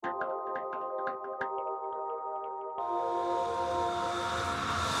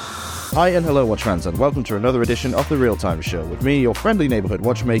Hi and hello watch fans, and welcome to another edition of The Real Time Show with me, your friendly neighbourhood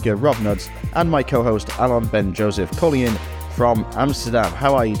watchmaker Rob Nuds, and my co-host Alon Ben Joseph, calling in from Amsterdam.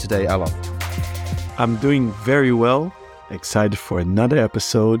 How are you today, Alon? I'm doing very well, excited for another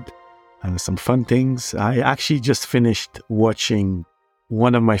episode and some fun things. I actually just finished watching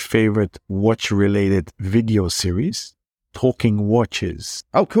one of my favorite watch-related video series, Talking Watches.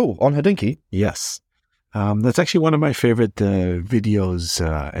 Oh, cool. On Hodinkee? Yes. That's actually one of my favorite videos,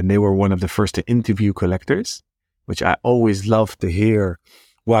 and they were one of the first to interview collectors, which I always love to hear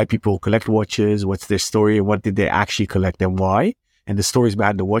why people collect watches, what's their story, and what did they actually collect and why, and the stories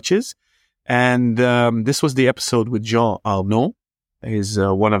behind the watches. And this was the episode with Jean Arnault. He's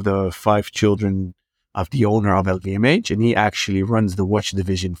one of the 5 children of the owner of LVMH, and he actually runs the watch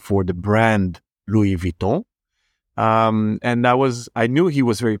division for the brand Louis Vuitton. And I knew he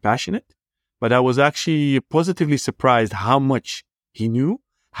was very passionate, but I was actually positively surprised how much he knew,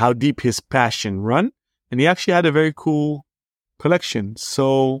 how deep his passion run, and he actually had a very cool collection.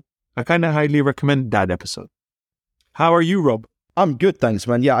 So I kind of highly recommend that episode. How are you, Rob? I'm good, thanks,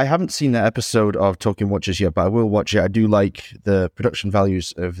 man. Yeah, I haven't seen that episode of Talking Watches yet, but I will watch it. I do like the production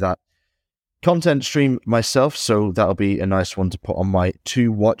values of that content stream myself, so that'll be a nice one to put on my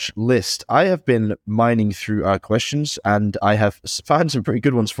to-watch list. I have been mining through our questions, and I have found some pretty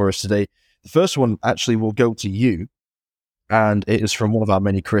good ones for us today. The first one actually will go to you, and it is from one of our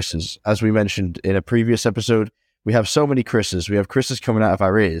many Chris's. As we mentioned in a previous episode, we have so many Chris's. We have Chris's coming out of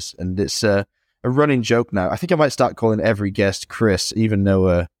our ears, and it's a running joke now. I think I might start calling every guest Chris, even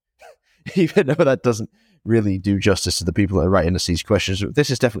though that doesn't really do justice to the people that are writing us these questions. This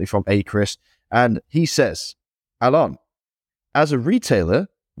is definitely from a Chris, and he says, Alon, as a retailer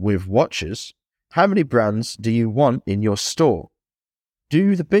with watches, how many brands do you want in your store?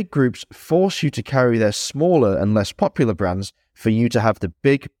 Do the big groups force you to carry their smaller and less popular brands for you to have the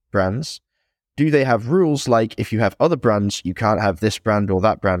big brands? Do they have rules like if you have other brands, you can't have this brand or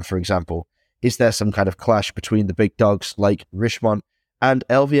that brand, for example? Is there some kind of clash between the big dogs like Richemont and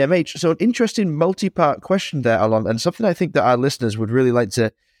LVMH? So an interesting multi-part question there, Alon, and something I think that our listeners would really like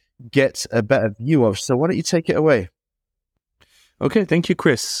to get a better view of. So why don't you take it away? Okay, thank you,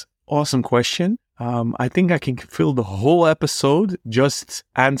 Chris. Awesome question. I think I can fill the whole episode just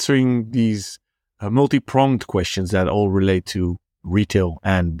answering these multi-pronged questions that all relate to retail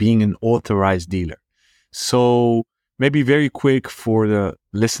and being an authorized dealer. So maybe very quick for the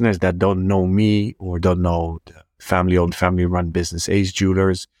listeners that don't know me or don't know the family-owned, family-run business, Ace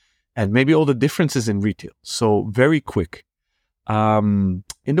Jewelers, and maybe all the differences in retail. So very quick. In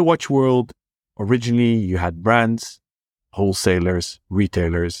the watch world, originally you had brands, wholesalers,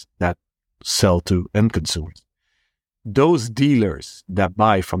 retailers that sell to end consumers. Those dealers that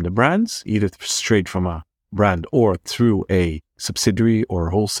buy from the brands, either straight from a brand or through a subsidiary or a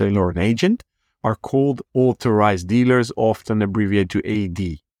wholesaler or an agent, are called authorized dealers, often abbreviated to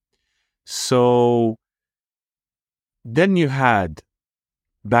AD. So then you had,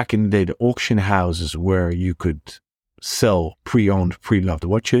 back in the day, the auction houses where you could sell pre-owned, pre-loved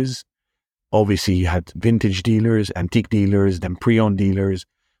watches. Obviously, you had vintage dealers, antique dealers, then pre-owned dealers.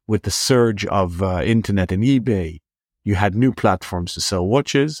 With the surge of internet and eBay, you had new platforms to sell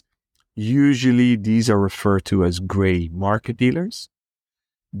watches. Usually, these are referred to as gray market dealers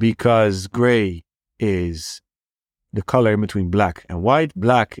because gray is the color in between black and white.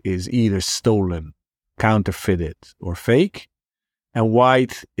 Black is either stolen, counterfeited, or fake. And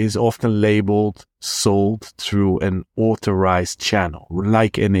white is often labeled, sold through an authorized channel,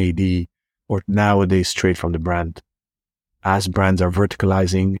 like NAD, or nowadays straight from the brand, as brands are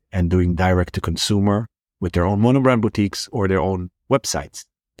verticalizing and doing direct to consumer with their own monobrand boutiques or their own websites.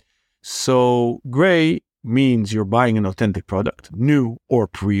 So gray means you're buying an authentic product, new or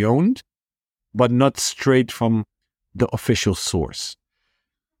pre-owned, but not straight from the official source.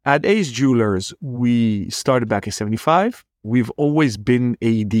 At Ace Jewelers, we started back in 1975. We've always been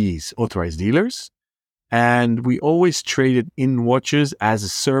ADs, authorized dealers, and we always traded in watches as a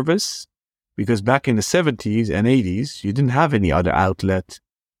service. Because back in the 70s and 80s, you didn't have any other outlet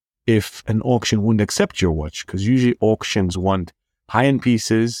if an auction wouldn't accept your watch. Because usually auctions want high-end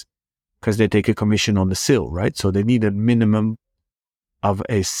pieces because they take a commission on the sale, right? So they need a minimum of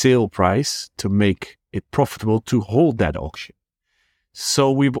a sale price to make it profitable to hold that auction.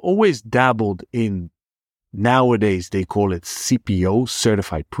 So we've always dabbled in, nowadays they call it CPO,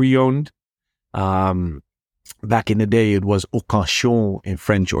 Certified Pre-Owned. Back in the day, it was occasion in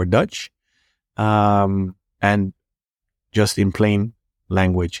French or Dutch. And just in plain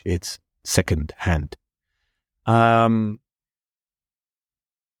language, it's second hand.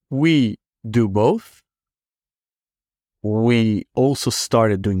 We do both. we also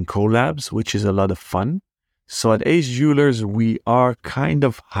started doing collabs, which is a lot of fun. So at Ace Jewelers, we are kind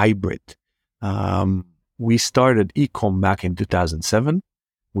of hybrid. We started e-com back in 2007.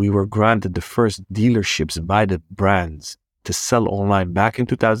 We were granted the first dealerships by the brands to sell online back in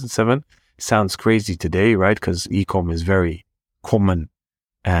 2007. Sounds crazy today, right? Because e-com is very common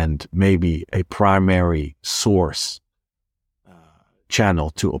and maybe a primary source channel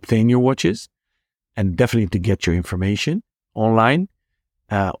to obtain your watches and definitely to get your information online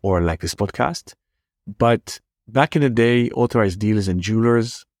or like this podcast. But back in the day, authorized dealers and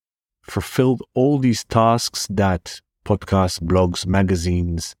jewelers fulfilled all these tasks that podcasts, blogs,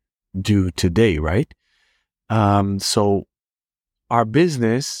 magazines do today, right? So our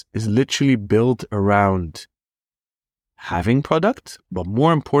business is literally built around having product, but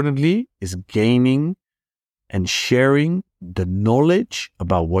more importantly is gaining and sharing the knowledge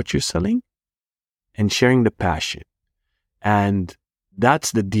about what you're selling and sharing the passion. And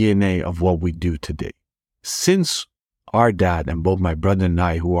that's the DNA of what we do today. Since our dad and both my brother and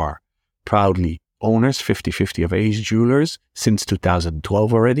I, who are proudly owners, 50-50 of Ace Jewelers since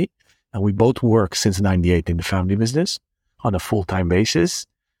 2012 already, and we both work since 98 in the family business on a full-time basis,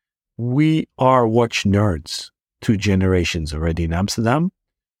 we are watch nerds, 2 generations already in Amsterdam.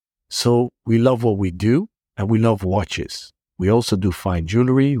 So we love what we do and we love watches. We also do fine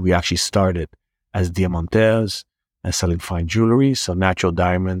jewelry. We actually started as diamantaires and selling fine jewelry, so natural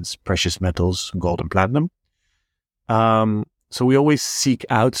diamonds, precious metals, gold and platinum. So we always seek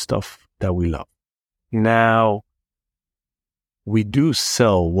out stuff that we love. Now, we do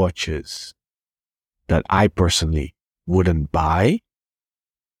sell watches that I personally wouldn't buy,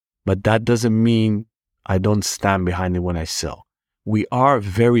 but that doesn't mean I don't stand behind it when I sell. We are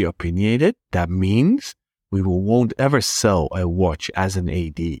very opinionated. That means we won't ever sell a watch as an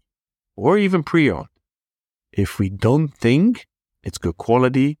AD or even pre-owned if we don't think it's good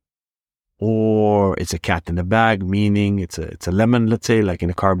quality or it's a cat in the bag, meaning it's a lemon, let's say, like in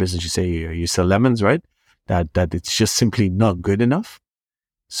the car business, you say you sell lemons, right? That it's just simply not good enough.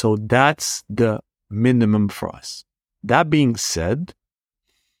 So that's the minimum for us. That being said,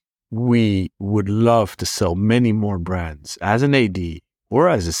 we would love to sell many more brands as an AD or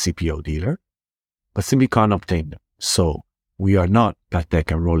as a CPO dealer, but simply can't obtain them. So we are not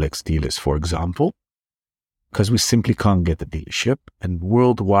Patek and Rolex dealers, for example, because we simply can't get the dealership. And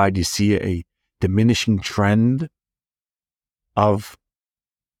worldwide, you see a diminishing trend of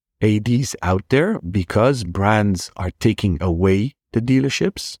ADs out there because brands are taking away the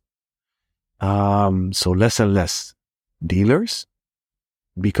dealerships. So less and less dealers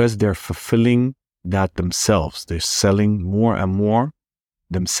because they're fulfilling that themselves. They're selling more and more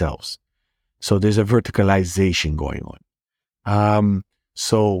themselves. So there's a verticalization going on.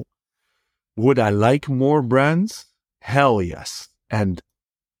 So would I like more brands? Hell yes. And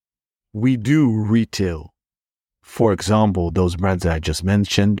we do retail, for example, those brands that I just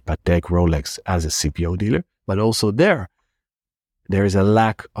mentioned, Patek, Rolex, as a CPO dealer, but also there is a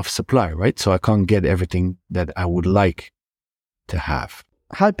lack of supply, right? So I can't get everything that I would like to have.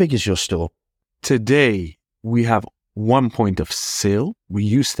 How big is your store? Today, we have 1 point of sale. We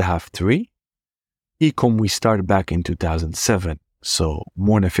used to have 3. E-com, we started back in 2007. So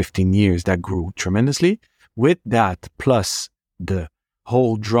more than 15 years, that grew tremendously. With that, plus the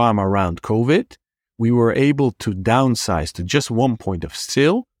whole drama around COVID, we were able to downsize to just 1 point of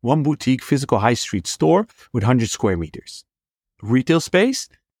sale, 1 boutique physical high street store with 100 square meters. Retail space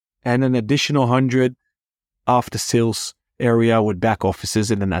and an additional 100 after sales area with back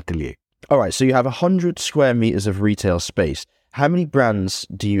offices and an atelier. All right, so you have 100 square meters of retail space. How many brands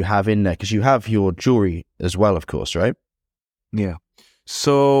do you have in there? Because you have your jewelry as well, of course, right? Yeah.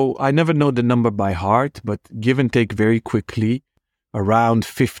 So I never know the number by heart, but give and take very quickly, around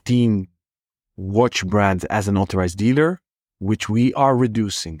 15 watch brands as an authorized dealer, which we are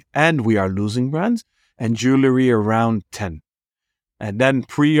reducing, and we are losing brands, and jewelry around 10. And then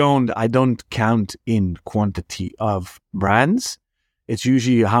pre-owned, I don't count in quantity of brands. It's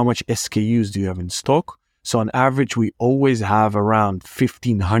usually how much SKUs do you have in stock. So on average, we always have around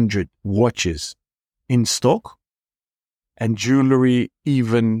 1,500 watches in stock and jewelry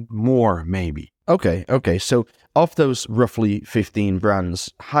even more, maybe. Okay. So of those roughly 15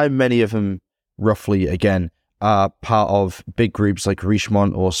 brands, how many of them roughly, again, are part of big groups like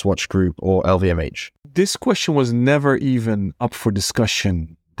Richemont or Swatch Group or LVMH? This question was never even up for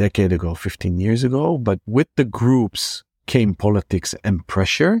discussion a decade ago, 15 years ago. But with the groups came politics and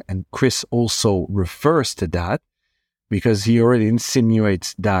pressure. And Chris also refers to that because he already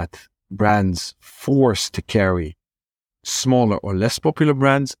insinuates that brands forced to carry smaller or less popular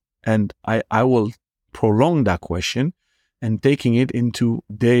brands. And I will prolong that question and taking it into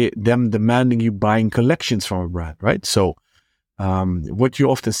them demanding you buying collections from a brand, right? So what you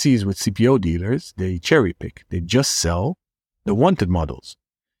often see is with CPO dealers, they cherry pick. They just sell the wanted models.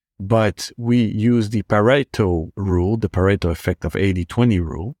 But we use the Pareto rule, the Pareto effect of 80-20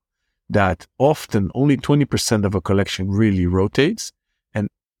 rule, that often only 20% of a collection really rotates and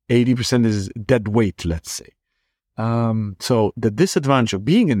 80% is dead weight, let's say. So the disadvantage of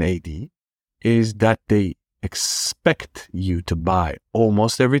being an AD is that they expect you to buy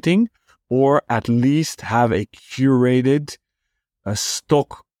almost everything, or at least have a curated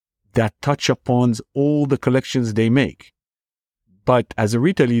stock that touch upon all the collections they make. But as a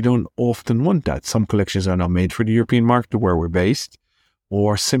retailer, you don't often want that. Some collections are not made for the European market where we're based,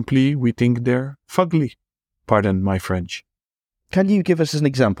 or simply we think they're fugly. Pardon my French. Can you give us an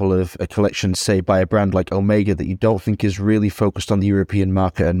example of a collection, say, by a brand like Omega that you don't think is really focused on the European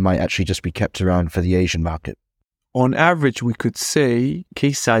market and might actually just be kept around for the Asian market? On average, we could say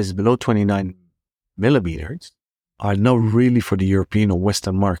case sizes below 29 millimeters are not really for the European or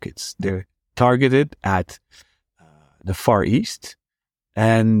Western markets. They're targeted at the Far East,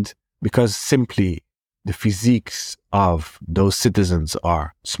 and because simply the physiques of those citizens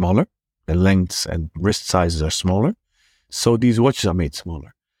are smaller, the lengths and wrist sizes are smaller, so these watches are made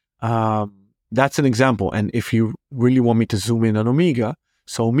smaller. That's an example. And if you really want me to zoom in on Omega,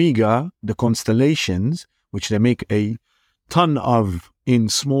 so Omega, the constellations, which they make a ton of in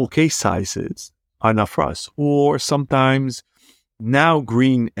small case sizes, are not for us. Or sometimes now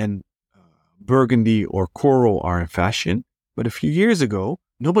green and burgundy or coral are in fashion. But a few years ago,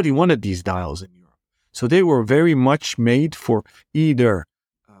 nobody wanted these dials in Europe. So they were very much made for either,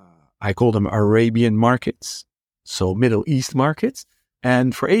 I call them Arabian markets, so Middle East markets,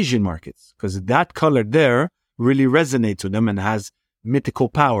 and for Asian markets, because that color there really resonates with them and has mythical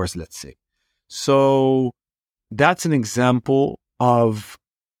powers, let's say. So that's an example of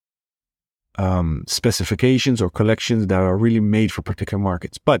specifications or collections that are really made for particular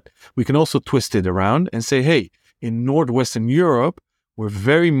markets. But we can also twist it around and say, hey, in Northwestern Europe, we're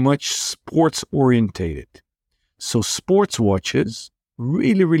very much sports orientated. So sports watches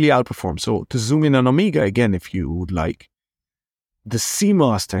really, really outperform. So to zoom in on Omega again, if you would like, the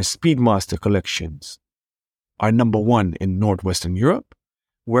Seamaster and Speedmaster collections are number one in Northwestern Europe,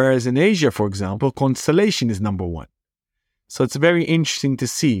 whereas in Asia, for example, Constellation is number one. So it's very interesting to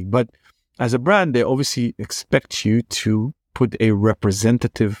see. But as a brand, they obviously expect you to put a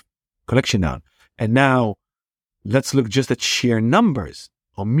representative collection out. And now let's look just at sheer numbers.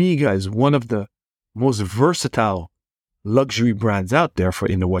 Omega is one of the most versatile luxury brands out there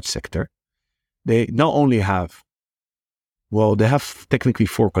in the watch sector. They not only have, they have technically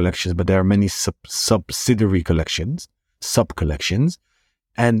 4 collections, but there are many subsidiary collections, sub-collections,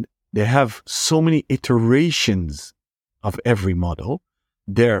 and they have so many iterations of every model.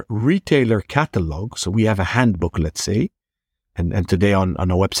 Their retailer catalog, so we have a handbook, let's say, and today on our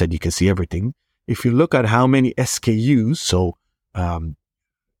website you can see everything. If you look at how many SKUs, so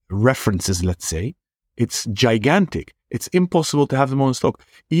references, let's say, it's gigantic. It's impossible to have them on stock.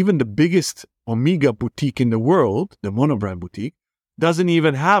 Even the biggest Omega boutique in the world, the monobrand boutique, doesn't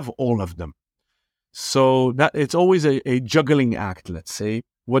even have all of them. So that it's always a juggling act, let's say.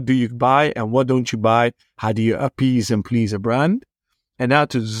 What do you buy and what don't you buy? How do you appease and please a brand? And now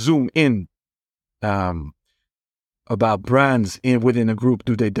to zoom in about brands within a group,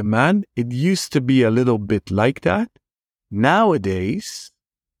 do they demand? It used to be a little bit like that. Nowadays,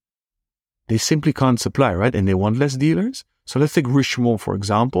 they simply can't supply, right? And they want less dealers. So let's take Richemont, for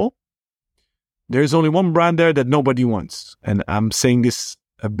example. There's only one brand there that nobody wants. And I'm saying this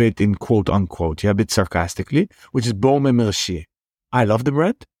a bit in quote unquote, a bit sarcastically, which is Baume & Mercier. I love the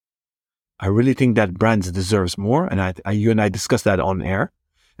brand. I really think that brand deserves more. And you and I discussed that on air.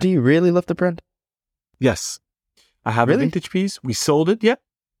 Do you really love the brand? Yes. I have a vintage piece. We sold it. Yeah.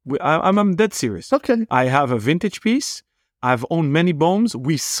 I'm dead serious. Okay. I have a vintage piece. I've owned many Baumes.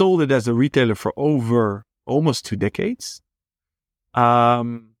 We sold it as a retailer for over almost 2 decades.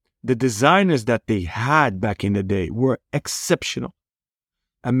 The designers that they had back in the day were exceptional.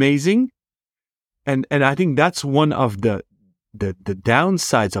 Amazing. And I think that's one of the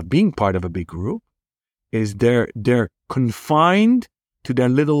downsides of being part of a big group is they're confined to their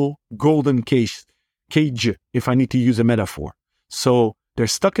little golden cage, if I need to use a metaphor. So they're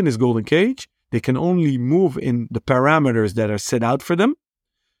stuck in this golden cage. They can only move in the parameters that are set out for them.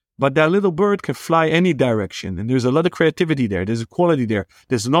 But that little bird can fly any direction. And there's a lot of creativity there. There's quality there.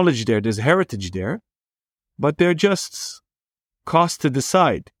 There's knowledge there. There's heritage there. But they're just cast to the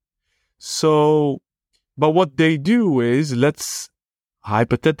side. So, but what they do is, let's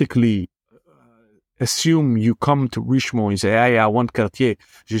hypothetically assume you come to Richemont and you say, hey, I want Cartier,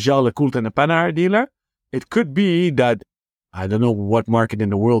 je gère le culte in a Panerai dealer. It could be that, I don't know what market in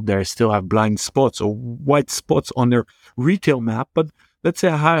the world there still have blind spots or white spots on their retail map, but let's say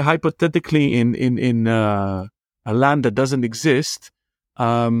hypothetically in a land that doesn't exist,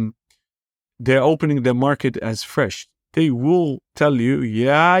 they're opening their market as fresh. They will tell you,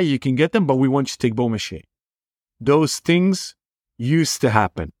 yeah, you can get them, but we want you to take Beaumarchais. Those things used to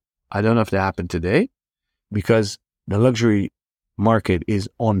happen. I don't know if they happen today because the luxury market is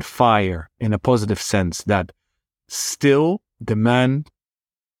on fire in a positive sense that still demand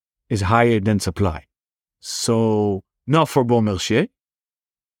is higher than supply. So not for Beaumarchais,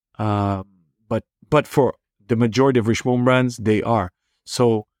 but for the majority of Richemont brands, they are.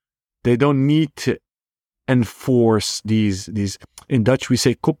 So they don't need to enforce these. In Dutch, we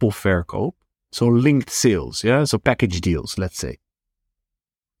say koppelverkoop, so linked sales, yeah, so package deals, let's say.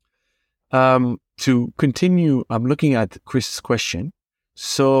 To continue, I'm looking at Chris's question.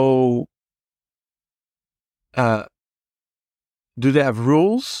 So, do they have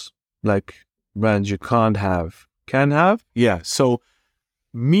rules like brands you can't have, can have? Yeah. So,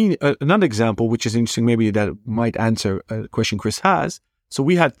 another example, which is interesting, maybe that might answer a question Chris has. So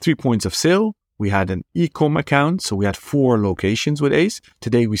we had 3 points of sale. We had an e-com account. So we had 4 locations with Ace.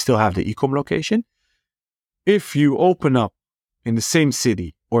 Today, we still have the e-com location. If you open up in the same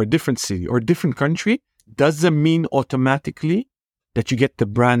city or a different city or a different country, doesn't mean automatically that you get the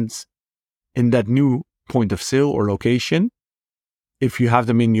brands in that new point of sale or location if you have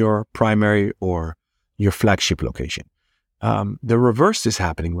them in your primary or your flagship location. The reverse is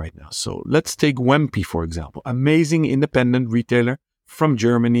happening right now. So let's take Wempy, for example. Amazing independent retailer from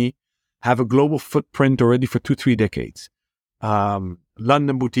Germany, have a global footprint already for 2-3 decades.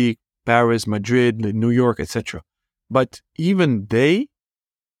 London boutique, Paris, Madrid, New York, etc. But even they,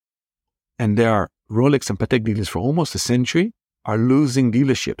 and they are Rolex and Patek dealers for almost a century, are losing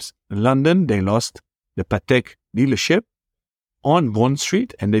dealerships. In London, they lost the Patek dealership on Bond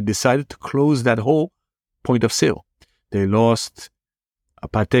Street, and they decided to close that whole point of sale. They lost a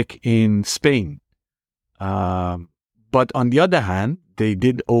Patek in Spain. But on the other hand, they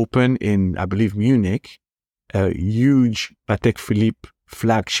did open in, I believe, Munich, a huge Patek Philippe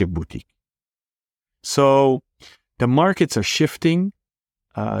flagship boutique. So the markets are shifting.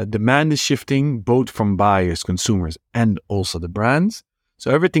 Demand is shifting, both from buyers, consumers, and also the brands.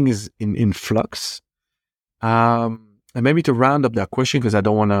 So everything is in flux. And maybe to round up that question, because I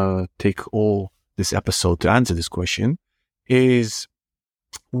don't want to take all this episode to answer this question, is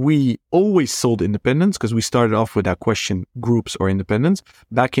we always sold independents because we started off with that question, groups or independents.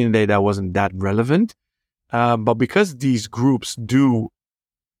 Back in the day, that wasn't that relevant. But because these groups do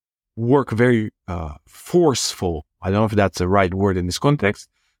work very forceful, I don't know if that's the right word in this context,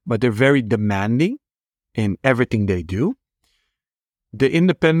 but they're very demanding in everything they do. The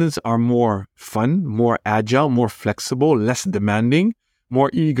independents are more fun, more agile, more flexible, less demanding, more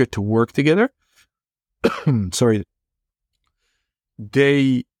eager to work together. Sorry.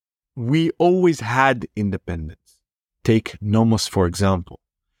 We always had independents. Take Nomos, for example.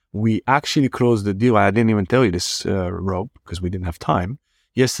 We actually closed the deal. I didn't even tell you this, Rob, because we didn't have time.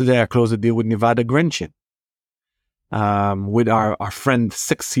 Yesterday, I closed the deal with Nevada Grenchen, with our friend,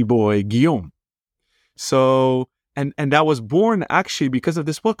 sexy boy, Guillaume. So, and that was born actually because of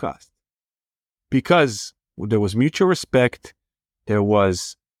this podcast. Because there was mutual respect. There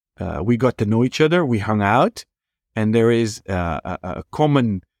was, we got to know each other. We hung out. And there is a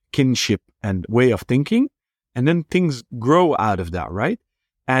common kinship and way of thinking. And then things grow out of that, right?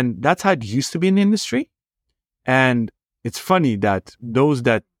 And that's how it used to be in the industry. And it's funny that those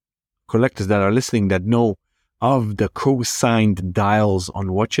collectors that are listening that know of the co-signed dials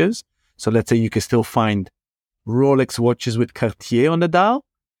on watches. So let's say you can still find Rolex watches with Cartier on the dial.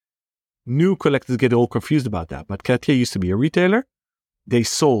 New collectors get all confused about that. But Cartier used to be a retailer. They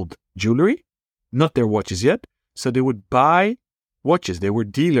sold jewelry, not their watches yet. So they would buy watches. They were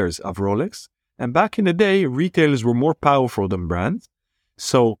dealers of Rolex. And back in the day, retailers were more powerful than brands.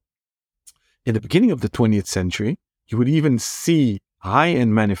 So in the beginning of the 20th century, you would even see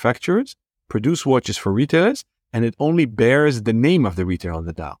high-end manufacturers produce watches for retailers, and it only bears the name of the retailer on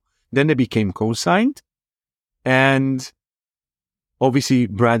the dial. Then they became co-signed, and obviously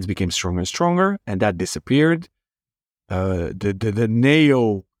brands became stronger and stronger, and that disappeared. The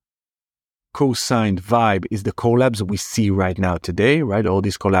neo co-signed vibe is the collabs we see right now today, right? All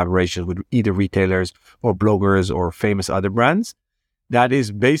these collaborations with either retailers or bloggers or famous other brands. That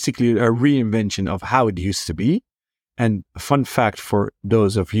is basically a reinvention of how it used to be. And a fun fact for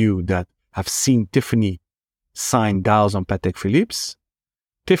those of you that have seen Tiffany sign dials on Patek Philippe's,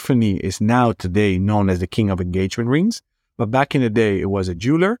 Tiffany is now today known as the king of engagement rings, but back in the day, it was a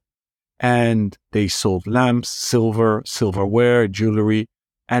jeweler, and they sold lamps, silverware, jewelry,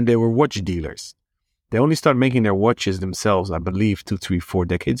 and they were watch dealers. They only started making their watches themselves, I believe, 2, 3, 4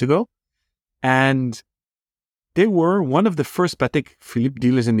 decades ago. And they were one of the first Patek Philippe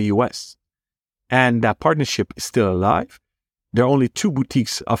dealers in the US. And that partnership is still alive. There are only 2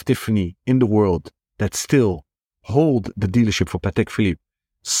 boutiques of Tiffany in the world that still hold the dealership for Patek Philippe,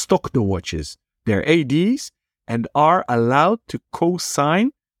 stock the watches, their ADs, and are allowed to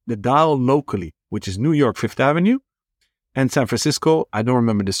co-sign the dial locally, which is New York, Fifth Avenue, and San Francisco. I don't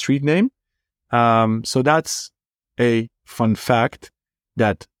remember the street name. So that's a fun fact,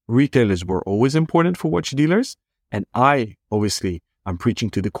 that retailers were always important for watch dealers. And I, obviously, I'm preaching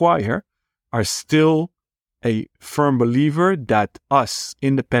to the choir, are still a firm believer that us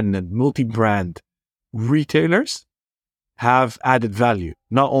independent multi-brand retailers have added value,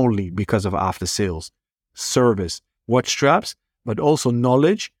 not only because of after sales, service, watch straps, but also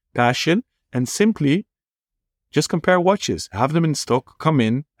knowledge, passion, and simply just compare watches, have them in stock, come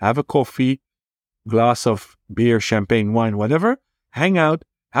in, have a coffee, glass of beer, champagne, wine, whatever, hang out,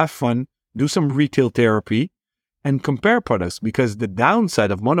 have fun, do some retail therapy, and compare products. Because the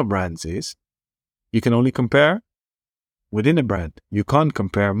downside of monobrands is you can only compare within a brand. You can't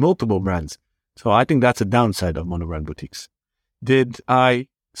compare multiple brands. So I think that's a downside of monobrand boutiques. Did I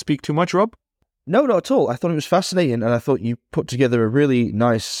speak too much, Rob? No, not at all. I thought it was fascinating, and I thought you put together a really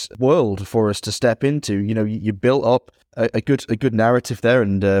nice world for us to step into. You know, you built up a good narrative there,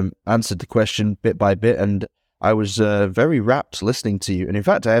 and answered the question bit by bit. And I was very rapt listening to you. And in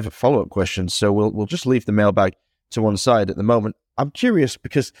fact, I have a follow-up question, so we'll just leave the mailbag to one side at the moment. I'm curious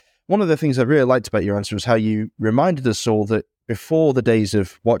because one of the things I really liked about your answer was how you reminded us all that before the days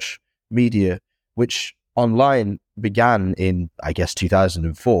of watch media, which online began in, I guess,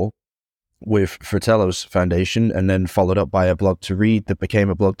 2004 with Fratello's Foundation, and then followed up by a blog to read that became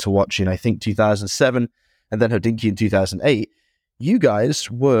a blog to watch in, I think, 2007, and then Hodinkee in 2008, you guys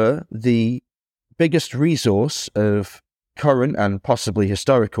were the biggest resource of current and possibly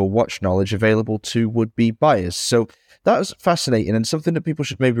historical watch knowledge available to would-be buyers. So that was fascinating and something that people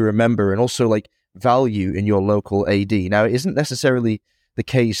should maybe remember and also like value in your local AD. Now, it isn't necessarily the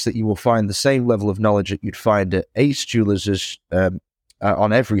case that you will find the same level of knowledge that you'd find at Ace Jewelers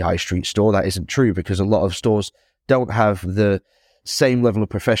on every high street store. That isn't true, because a lot of stores don't have the same level of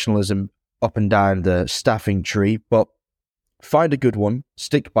professionalism up and down the staffing tree. But find a good one,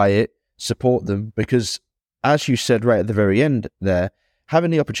 stick by it, support them, because as you said right at the very end there, having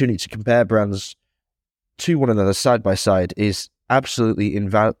the opportunity to compare brands to one another side by side is absolutely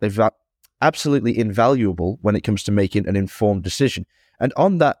invaluable when it comes to making an informed decision. And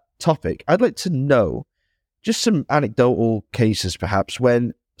on that topic, I'd like to know just some anecdotal cases, perhaps,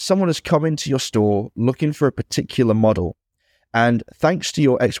 when someone has come into your store looking for a particular model, and thanks to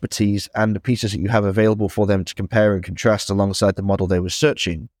your expertise and the pieces that you have available for them to compare and contrast alongside the model they were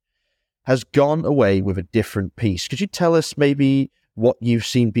searching, has gone away with a different piece. Could you tell us maybe what you've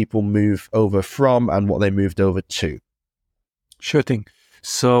seen people move over from and what they moved over to? Sure thing.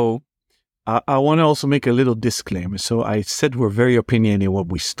 So I want to also make a little disclaimer. So I said we're very opinionated in what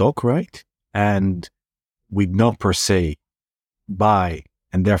we stock, right? And we not per se buy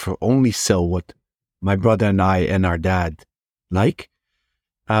and therefore only sell what my brother and I and our dad like.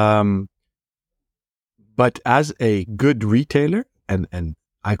 But as a good retailer, and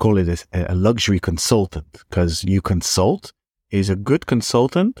I call it a luxury consultant, because you consult, is a good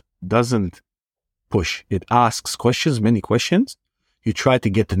consultant doesn't push. It asks questions, many questions. You try to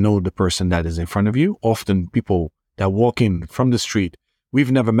get to know the person that is in front of you. Often people that walk in from the street,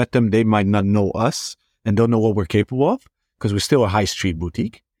 we've never met them. They might not know us and don't know what we're capable of, because we're still a high street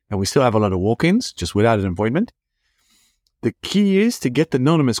boutique and we still have a lot of walk-ins just without an appointment. The key is to get to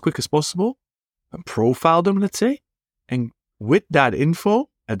know them as quick as possible and profile them, let's say, and with that info,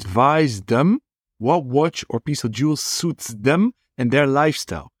 advise them what watch or piece of jewel suits them and their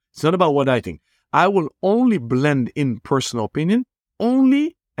lifestyle. It's not about what I think. I will only blend in personal opinion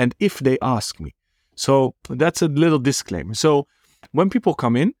only and if they ask me. So that's a little disclaimer. So when people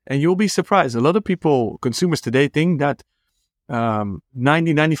come in, and you'll be surprised, a lot of people, consumers today, think that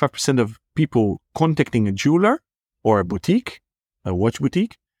 90-95% of people contacting a jeweler or a boutique, a watch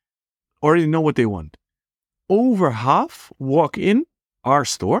boutique, already know what they want. Over half walk in our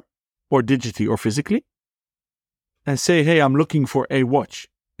store, or digitally or physically, and say, hey, I'm looking for a watch.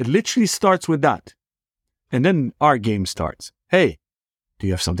 It literally starts with that. And then our game starts. Hey, do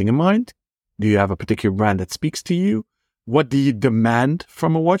you have something in mind? Do you have a particular brand that speaks to you? What do you demand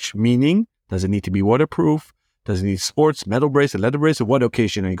from a watch? Meaning, does it need to be waterproof? Does it need sports, metal bracelet, leather bracelet? What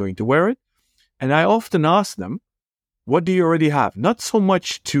occasion are you going to wear it? And I often ask them, what do you already have? Not so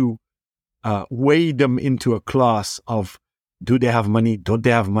much to weigh them into a class of, do they have money? Don't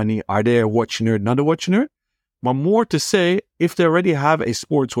they have money? Are they a watch nerd? Not a watch nerd? But more to say, if they already have a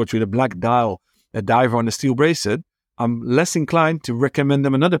sports watch with a black dial, a diver on a steel bracelet, I'm less inclined to recommend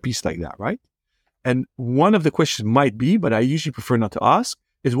them another piece like that, right? And one of the questions might be, but I usually prefer not to ask,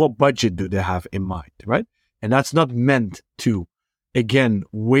 is what budget do they have in mind, right? And that's not meant to, again,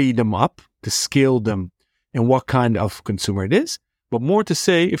 weigh them up, to scale them and what kind of consumer it is, but more to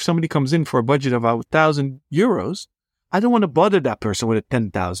say, if somebody comes in for a budget of 1,000 euros, I don't want to bother that person with a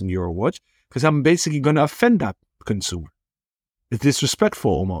 10,000 euro watch because I'm basically going to offend that consumer. It's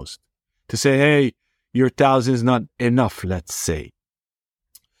disrespectful almost to say, hey, your 1,000 is not enough, let's say.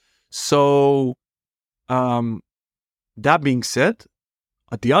 So, that being said,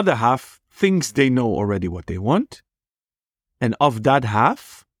 at the other half, thinks they know already what they want. And of that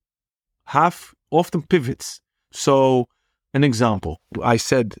half often pivots. So, an example, I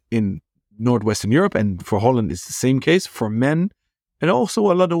said in Northwestern Europe, and for Holland it's the same case, for men and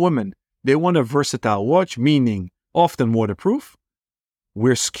also a lot of women, they want a versatile watch, meaning often waterproof.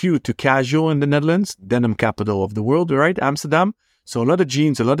 We're skewed to casual in the Netherlands, denim capital of the world, right? Amsterdam. So a lot of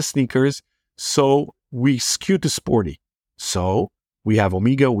jeans, a lot of sneakers. So we skew to sporty. So we have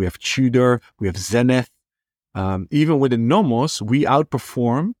Omega, we have Tudor, we have Zenith. Even within Nomos, we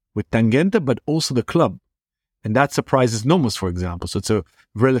outperform with Tangente, but also the club. And that surprises Nomos, for example. So it's a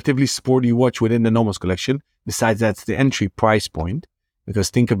relatively sporty watch within the Nomos collection. Besides, that's the entry price point. Because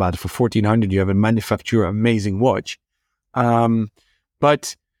think about it, for 1,400, you have a manufacturer amazing watch.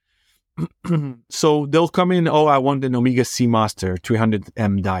 But so they'll come in, I want an Omega Seamaster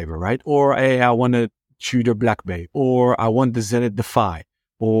 300M diver, right? Or I want a Tudor Black Bay, or I want the Zenith Defy,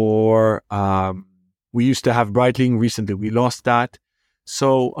 or we used to have Breitling. Recently, we lost that.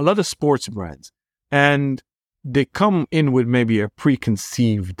 So a lot of sports brands, and they come in with maybe a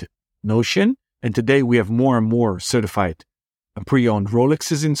preconceived notion. And today we have more and more certified pre-owned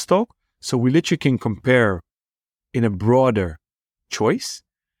Rolexes in stock. So we literally can compare in a broader choice.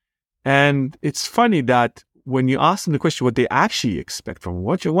 And it's funny that when you ask them the question, what they actually expect from a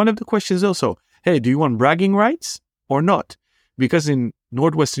watch, one of the questions is also, hey, do you want bragging rights or not? Because in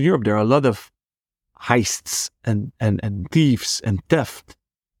Northwestern Europe, there are a lot of heists and thieves and theft,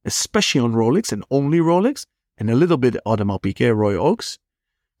 especially on Rolex and only Rolex, and a little bit Audemars Piguet, Royal Oaks.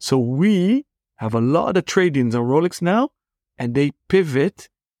 So we have a lot of trade-ins on Rolex now, and they pivot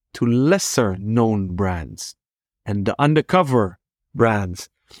to lesser known brands and the undercover brands.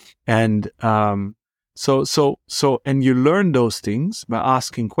 And so and you learn those things by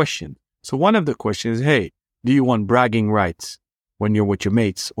asking questions. So one of the questions is, hey, do you want bragging rights when you're with your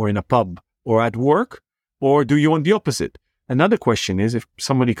mates or in a pub or at work? Or do you want the opposite? Another question is, if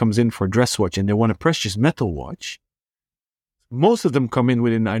somebody comes in for a dress watch and they want a precious metal watch, most of them come in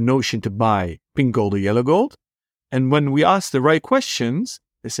with a notion to buy pink gold or yellow gold. And when we ask the right questions,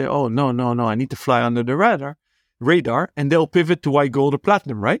 they say, oh, no, I need to fly under the radar, and they'll pivot to white gold or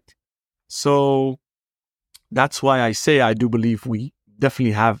platinum, right? So that's why I say I do believe we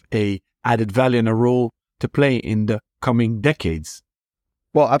definitely have a added value and a role to play in the coming decades.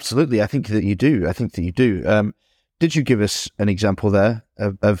 Well, absolutely. I think that you do. Did you give us an example there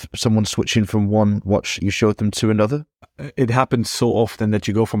of someone switching from one watch you showed them to another? It happens so often that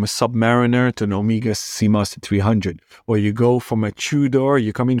you go from a Submariner to an Omega Seamaster 300, or you go from a Tudor,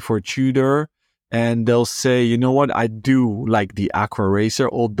 you come in for a Tudor, and they'll say, you know what, I do like the Aqua Racer,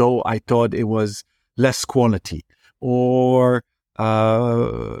 although I thought it was less quality. Or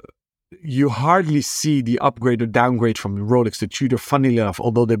you hardly see the upgrade or downgrade from Rolex to Tudor, funnily enough,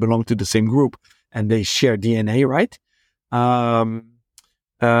 although they belong to the same group and they share DNA, right?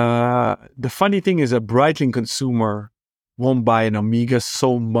 The funny thing is, a Breitling consumer won't buy an Omega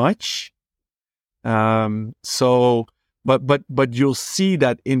so much. But you'll see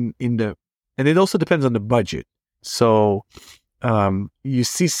that in the, and it also depends on the budget. So you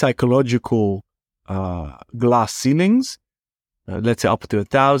see psychological glass ceilings, let's say up to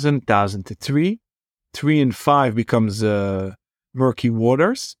 1,000, 1,000 to 3 and 5 becomes murky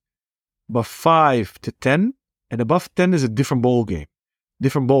waters, but 5 to 10 and above 10 is a different ball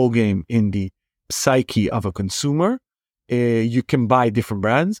game in the psyche of a consumer. You can buy different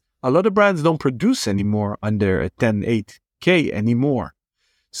brands. A lot of brands don't produce anymore under a 8K anymore.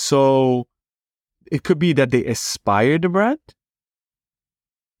 So it could be that they aspire the brand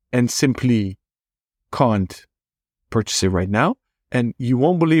and simply can't purchase it right now. And you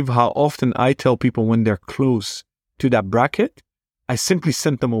won't believe how often I tell people when they're close to that bracket, I simply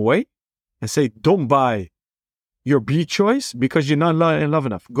send them away and say, don't buy your B choice because you're not in love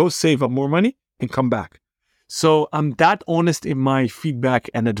enough. Go save up more money and come back. So I'm that honest in my feedback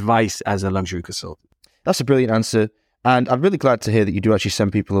and advice as a luxury consultant. That's a brilliant answer. And I'm really glad to hear that you do actually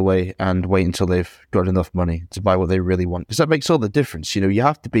send people away and wait until they've got enough money to buy what they really want. Because that makes all the difference. You know, you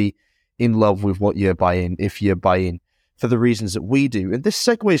have to be in love with what you're buying if you're buying for the reasons that we do. And this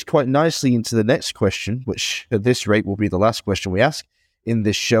segues quite nicely into the next question, which at this rate will be the last question we ask in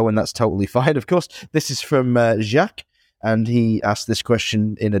this show, and that's totally fine. Of course, this is from Jacques, and he asked this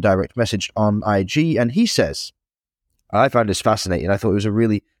question in a direct message on IG, and he says, I found this fascinating. I thought it was a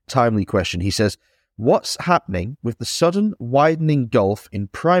really timely question. He says, what's happening with the sudden widening gulf in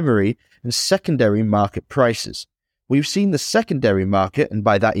primary and secondary market prices? We've seen the secondary market, and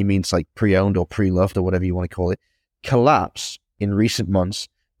by that he means like pre-owned or pre-loved or whatever you want to call it, collapse in recent months,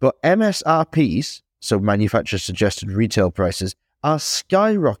 but MSRPs, so manufacturers suggested retail prices, are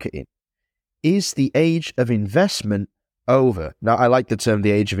skyrocketing. Is the age of investment over? Now, I like the term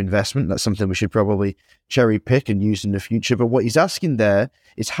the age of investment. That's something we should probably cherry pick and use in the future. But what he's asking there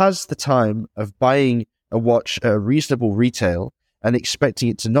is, has the time of buying a watch at a reasonable retail and expecting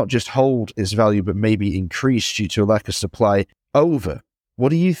it to not just hold its value, but maybe increase due to a lack of supply over? What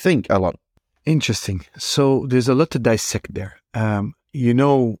do you think, Alon? Interesting. So there's a lot to dissect there. You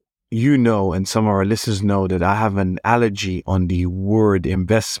know, and some of our listeners know that I have an allergy on the word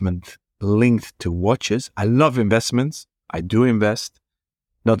investment linked to watches. I love investments. I do invest,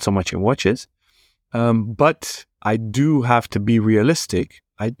 not so much in watches. But I do have to be realistic.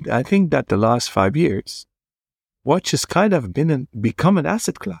 I think that the last 5 years, watches kind of become an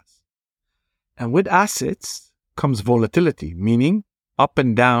asset class. And with assets comes volatility, meaning up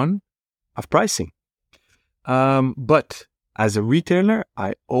and down of pricing. But as a retailer,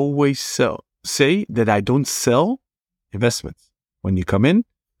 I always say that I don't sell investments. When you come in,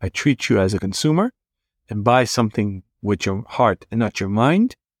 I treat you as a consumer and buy something with your heart and not your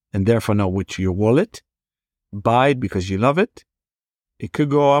mind, and therefore not with your wallet. Buy it because you love it. It could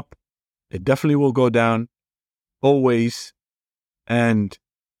go up. It definitely will go down. Always. And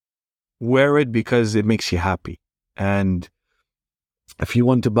wear it because it makes you happy. And if you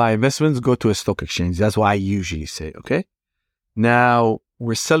want to buy investments, go to a stock exchange. That's what I usually say, okay? Now,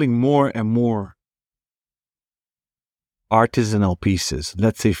 we're selling more and more artisanal pieces.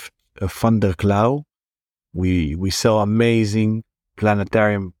 Let's say a Van der Klauw. We sell amazing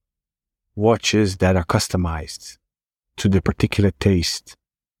planetarium watches that are customized to the particular taste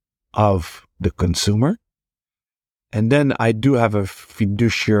of the consumer. And then I do have a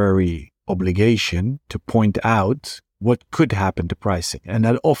fiduciary obligation to point out what could happen to pricing. And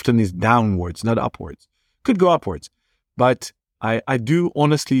that often is downwards, not upwards. Could go upwards. But I do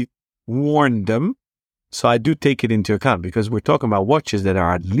honestly warn them. So I do take it into account because we're talking about watches that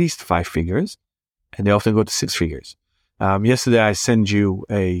are at least 5 figures and they often go to 6 figures. Yesterday, I sent you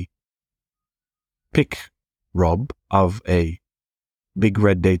a pic, Rob, of a big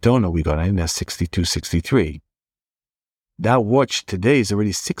red Daytona we got in at 62, 63. That watch today is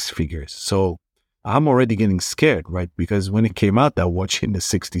already 6 figures. So I'm already getting scared, right? Because when it came out, that watch in the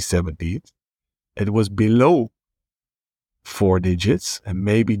 60s, 70s, it was below 4 digits and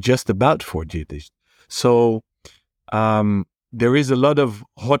maybe just about 4 digits. So there is a lot of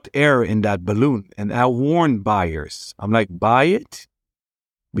hot air in that balloon. And I warn buyers. I'm like, buy it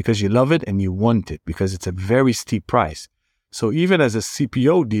because you love it and you want it because it's a very steep price. So even as a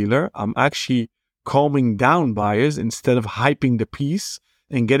CPO dealer, I'm actually calming down buyers instead of hyping the piece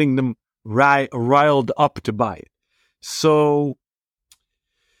and getting them riled up to buy it. So,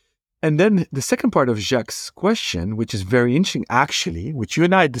 and then the second part of Jacques' question, which is very interesting actually, which you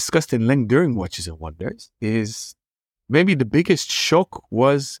and I discussed in length during Watches and Wonders, is maybe the biggest shock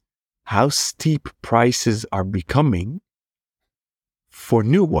was how steep prices are becoming for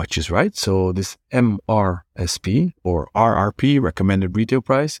new watches, right? So this MRSP or RRP, recommended retail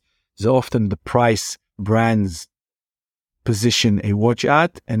price, is often the price brands position a watch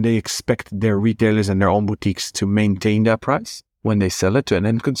at, and they expect their retailers and their own boutiques to maintain that price when they sell it to an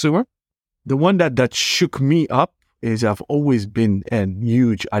end consumer. The one that shook me up is I've always been a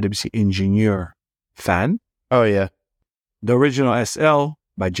huge IWC Ingenieur fan. Oh, yeah. The original SL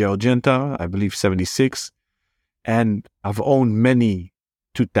by Gerald Genta, I believe 76. And I've owned many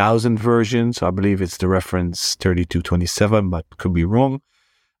 2000 versions. So I believe it's the reference 3227, but could be wrong.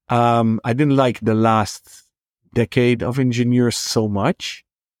 I didn't like the last decade of Ingenieurs so much,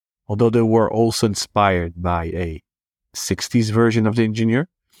 although they were also inspired by a 60s version of the Ingenieur.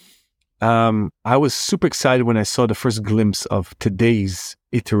 I was super excited when I saw the first glimpse of today's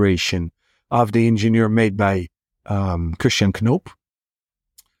iteration of the Ingenieur made by Christian Knoop.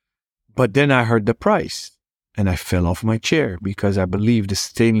 But then I heard the price. And I fell off my chair because I believe the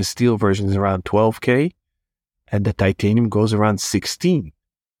stainless steel version is around 12K and the titanium goes around 16.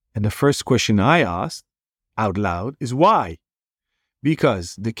 And the first question I asked out loud is why?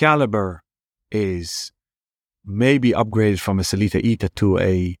 Because the caliber is maybe upgraded from a Sellita ETA to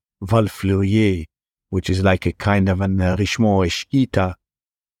a Val-Fleurier, which is like a kind of an Richemont-ish ETA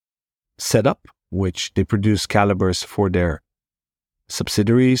setup, which they produce calibers for their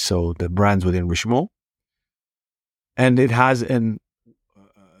subsidiaries, so the brands within Richemont. And it has a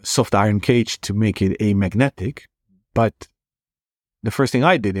soft iron cage to make it amagnetic. But the first thing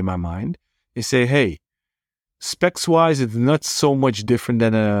I did in my mind is say, hey, specs-wise, it's not so much different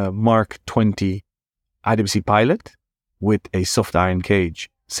than a Mark 20 IWC Pilot with a soft iron cage,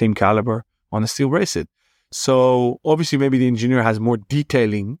 same caliber on a steel bracelet. So obviously maybe the engineer has more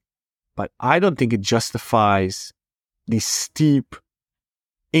detailing, but I don't think it justifies the steep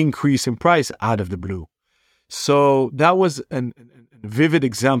increase in price out of the blue. So that was a vivid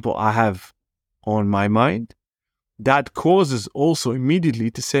example I have on my mind. That causes also immediately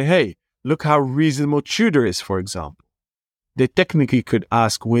to say, hey, look how reasonable Tudor is, for example. They technically could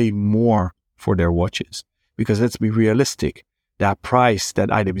ask way more for their watches because let's be realistic. That price that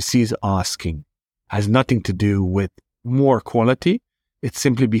IWC is asking has nothing to do with more quality. It's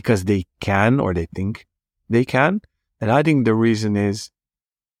simply because they can or they think they can. And I think the reason is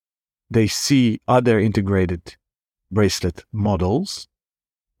they see other integrated bracelet models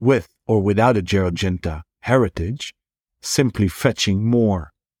with or without a Gerald Genta heritage simply fetching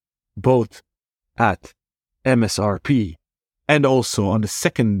more, both at MSRP and also on the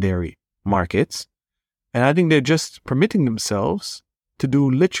secondary markets. And I think they're just permitting themselves to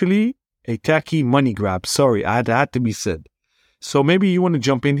do literally a tacky money grab. Sorry, I had to be said. So maybe you want to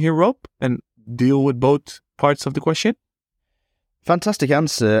jump in here, Rob, and deal with both parts of the question? Fantastic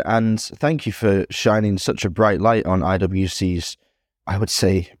answer, and thank you for shining such a bright light on IWC's, I would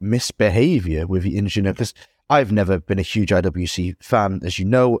say, misbehavior with the engineer, because I've never been a huge IWC fan, as you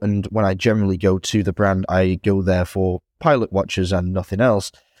know, and when I generally go to the brand, I go there for Pilot watches and nothing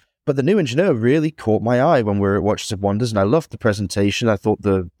else. But the new engineer really caught my eye when we were at Watches of Wonders, and I loved the presentation. I thought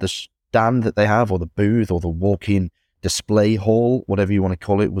the stand that they have, or the booth, or the walk-in display hall, whatever you want to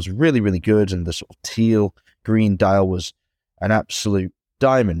call it, was really, really good, and the sort of teal green dial was an absolute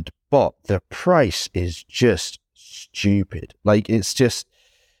diamond. But the price is just stupid. Like, it's just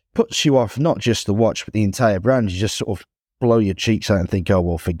puts you off not just the watch, but the entire brand. You just sort of blow your cheeks out and think, oh,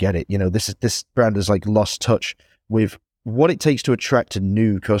 well, forget it. You know, this brand has like lost touch with what it takes to attract a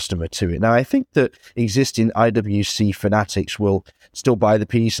new customer to it. Now, I think that existing IWC fanatics will still buy the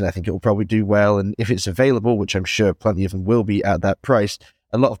piece, and I think it will probably do well. And if it's available, which I'm sure plenty of them will be at that price,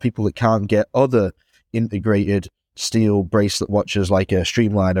 a lot of people that can't get other integrated steel bracelet watches like a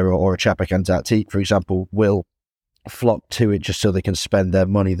Streamliner or a Chapek Antarctique, for example, will flock to it just so they can spend their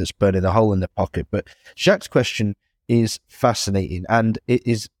money that's burning a hole in their pocket. But Jacques' question is fascinating, and it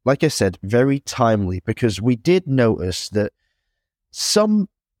is, like I said, very timely, because we did notice that some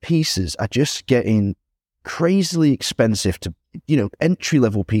pieces are just getting crazily expensive to,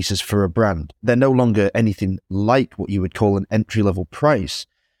 entry-level pieces for a brand. They're no longer anything like what you would call an entry-level price.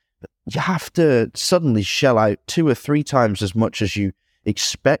 You have to suddenly shell out 2 or 3 times as much as you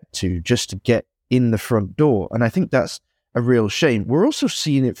expect to just to get in the front door. And I think that's a real shame. We're also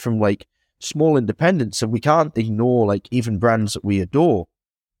seeing it from like small independents, and we can't ignore like even brands that we adore,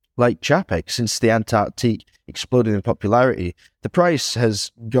 like Chapek. Since the Antarctique exploded in popularity, the price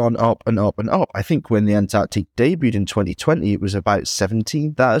has gone up and up and up. I think when the Antarctique debuted in 2020, it was about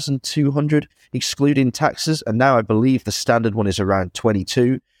 17,200 excluding taxes, and now I believe the standard one is around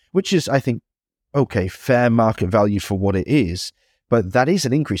 22, which is, I think, okay, fair market value for what it is. But that is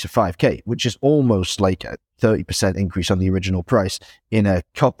an increase of 5K, which is almost like a 30% increase on the original price in a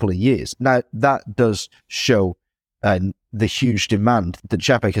couple of years. Now, that does show the huge demand that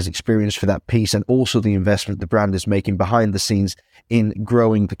Chapek has experienced for that piece, and also the investment the brand is making behind the scenes in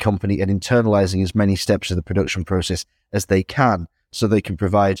growing the company and internalizing as many steps of the production process as they can, so they can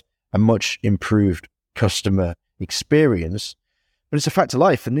provide a much improved customer experience. But it's a fact of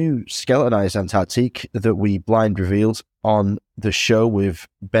life. The new skeletonized Antarctique that we blind revealed on the show with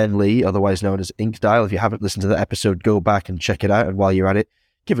Ben Lee, otherwise known as Ink Dial. If you haven't listened to that episode, go back and check it out. And while you're at it,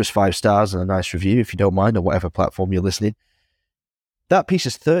 give us 5 stars and a nice review if you don't mind, on whatever platform you're listening. That piece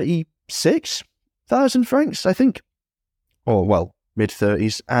is 36,000 francs, I think. Or, well,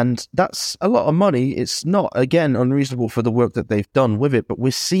 mid-30s. And that's a lot of money. It's not, again, unreasonable for the work that they've done with it. But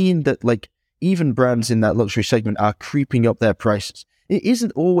we're seeing that, like, even brands in that luxury segment are creeping up their prices. It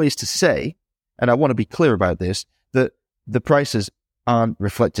isn't always to say, and I want to be clear about this, that the prices aren't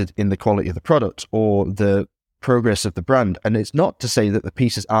reflected in the quality of the product or the progress of the brand. And it's not to say that the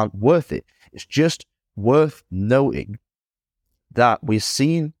pieces aren't worth it. It's just worth noting that we're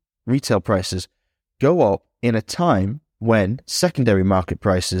seeing retail prices go up in a time when secondary market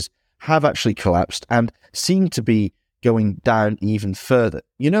prices have actually collapsed and seem to be going down even further.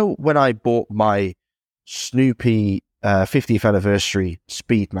 You know, when I bought my Snoopy 50th anniversary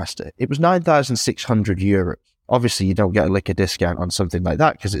Speedmaster, it was €9,600. Obviously, you don't get a liquor discount on something like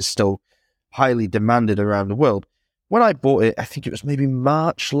that because it's still highly demanded around the world. When I bought it, I think it was maybe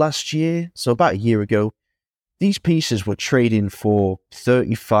March last year, so about a year ago, these pieces were trading for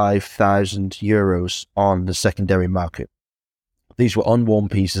 €35,000 on the secondary market. These were unworn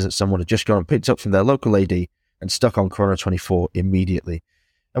pieces that someone had just gone and picked up from their local AD and stuck on Chrono24 immediately.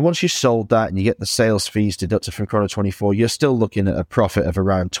 And once you sold that and you get the sales fees deducted from Chrono24, you're still looking at a profit of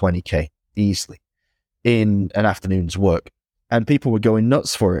around 20k easily in an afternoon's work. And people were going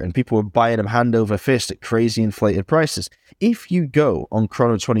nuts for it, and people were buying them hand over fist at crazy inflated prices. If you go on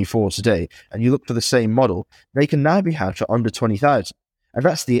Chrono24 today and you look for the same model, they can now be had for under 20,000. And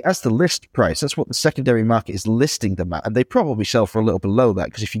that's the list price. That's what the secondary market is listing them at. And they probably sell for a little below that,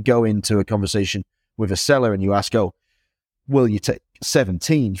 because if you go into a conversation with a seller and you ask, oh, will you take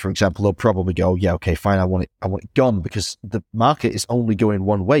 17, for example, they'll probably go, yeah, okay, fine, I want it gone, because the market is only going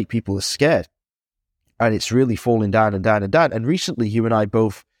one way. People are scared. And it's really falling down and down and down. And recently, you and I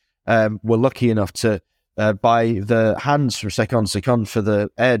both were lucky enough to buy the hands from Second for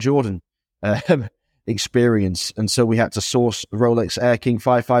the Air Jordan experience. And so we had to source Rolex Air King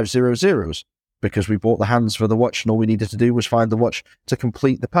 5500s because we bought the hands for the watch, and all we needed to do was find the watch to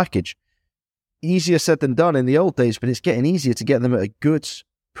complete the package. Easier said than done in the old days, but it's getting easier to get them at a good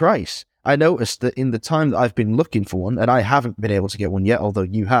price. I noticed that in the time that I've been looking for one, and I haven't been able to get one yet, although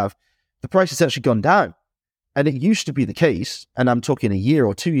you have, the price has actually gone down. And it used to be the case, and I'm talking a year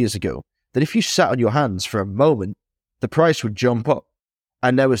or 2 years ago, that if you sat on your hands for a moment, the price would jump up.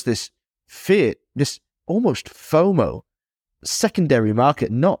 And there was this fear, this almost FOMO, secondary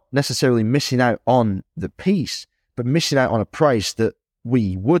market, not necessarily missing out on the piece, but missing out on a price that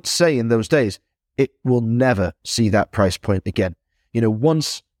we would say in those days, it will never see that price point again. You know,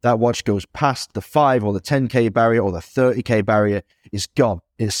 once that watch goes past the 5 or the 10k barrier or the 30k barrier, is gone.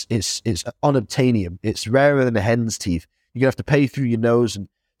 It's unobtainium. It's rarer than a hen's teeth. You're going to have to pay through your nose and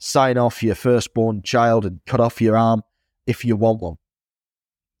sign off your firstborn child and cut off your arm if you want one.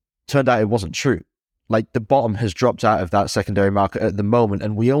 Turned out it wasn't true. Like, the bottom has dropped out of that secondary market at the moment,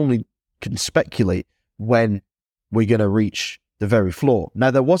 and we only can speculate when we're going to reach the very floor.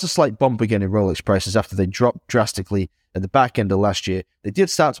 Now, there was a slight bump again in Rolex prices after they dropped drastically at the back end of last year. They did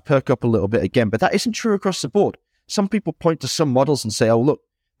start to perk up a little bit again, but that isn't true across the board. Some people point to some models and say, oh, look,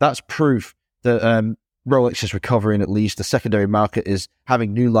 that's proof that Rolex is recovering at least. The secondary market is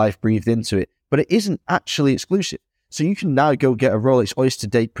having new life breathed into it, but it isn't actually exclusive. So you can now go get a Rolex Oyster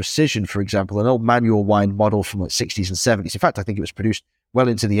Date Precision, for example, an old manual wind model from like 60s and 70s. In fact, I think it was produced well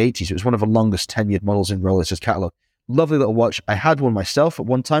into the 80s. It was one of the longest tenured models in Rolex's catalog. Lovely little watch. I had one myself at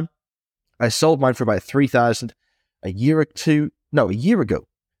one time. I sold mine for about $3,000 a year ago,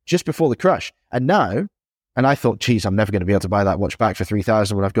 just before the crash. And now, and I thought, geez, I'm never going to be able to buy that watch back for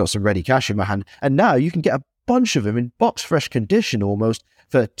 $3,000 when I've got some ready cash in my hand. And now you can get a bunch of them in box fresh condition almost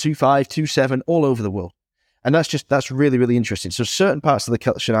for $2,500, $2,700 all over the world. And that's really, really interesting. So certain parts of the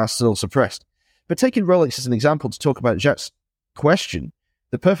collection are still suppressed. But taking Rolex as an example to talk about Jack's question,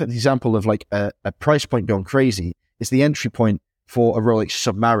 the perfect example of like a price point gone crazy is the entry point for a Rolex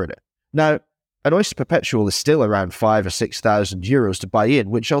Submariner. Now, an Oyster Perpetual is still around €5,000 or €6,000 to buy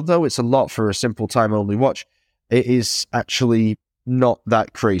in, which, although it's a lot for a simple time-only watch, it is actually not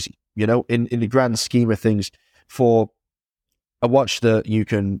that crazy. You know, in the grand scheme of things, for a watch that you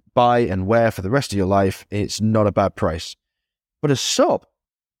can buy and wear for the rest of your life, it's not a bad price. But a sub,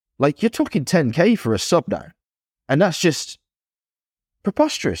 like, you're talking 10k for a sub now, and that's just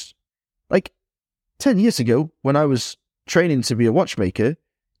preposterous. Like, 10 years ago, when I was training to be a watchmaker,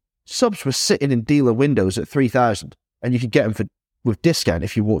 subs were sitting in dealer windows at 3,000, and you could get them with discount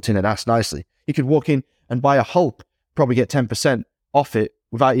if you walked in and asked nicely. You could walk in and buy a Hulk, probably get 10% off it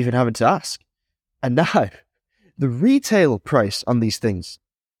without even having to ask. And now, the retail price on these things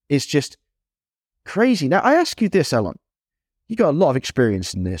is just crazy. Now, I ask you this, Alan. You got a lot of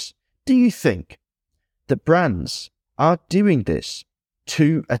experience in this. Do you think that brands are doing this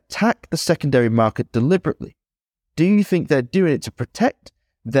to attack the secondary market deliberately? Do you think they're doing it to protect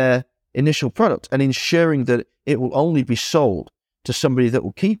their initial product and ensuring that it will only be sold to somebody that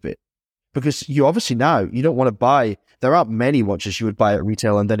will keep it? Because you obviously now, you don't want to buy, there aren't many watches you would buy at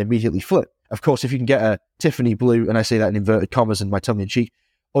retail and then immediately flip. Of course, if you can get a Tiffany blue, and I say that in inverted commas and my tongue in cheek,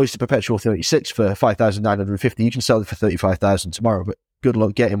 Oyster Perpetual 36 for 5,950. You can sell it for 35,000 tomorrow, but good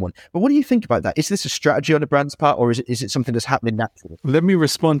luck getting one. But what do you think about that? Is this a strategy on a brand's part, or is it something that's happening naturally? Let me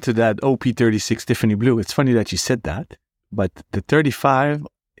respond to that OP36 Tiffany Blue. It's funny that you said that, but the 35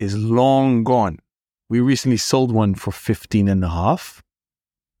 is long gone. We recently sold one for 15.5,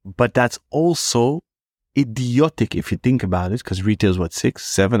 but that's also idiotic if you think about it, because retail's what, 6,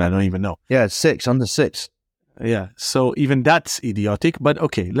 7? I don't even know. Yeah, it's 6, under 6. Yeah, so even that's idiotic, but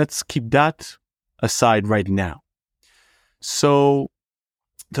okay, let's keep that aside right now. So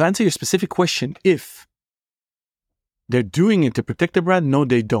to answer your specific question, if they're doing it to protect the brand, no,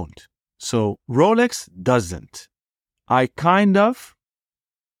 they don't. So Rolex doesn't. I kind of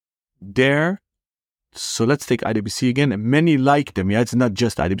dare. So let's take IWC again. And many like them. Yeah, it's not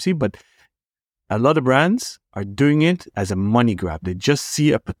just IWC, but a lot of brands are doing it as a money grab. They just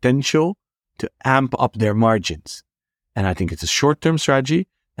see a potential to amp up their margins. And I think it's a short-term strategy.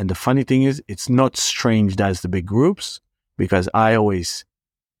 And the funny thing is, it's not strange as the big groups, because I always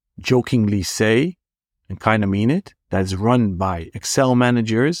jokingly say, and kind of mean it, that it's run by Excel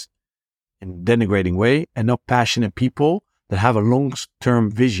managers in a denigrating way, and not passionate people that have a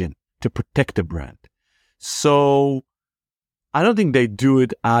long-term vision to protect the brand. So I don't think they do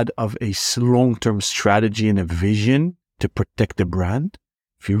it out of a long-term strategy and a vision to protect the brand.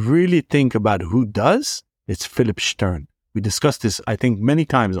 If you really think about who does, it's Philip Stern. We discussed this, I think, many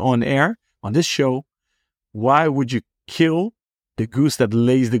times on air on this show. Why would you kill the goose that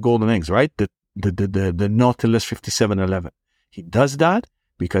lays the golden eggs, right? The Nautilus 5711. He does that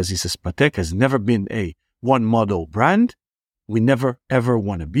because he says Patek has never been a one model brand. We never ever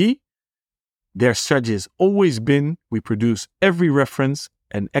want to be. Their strategy has always been, we produce every reference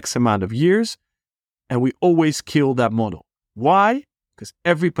and X amount of years, and we always kill that model. Why? Because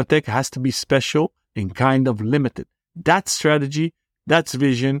every Patek has to be special and kind of limited. That's strategy, that's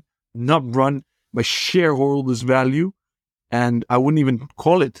vision, not run by shareholders' value, and I wouldn't even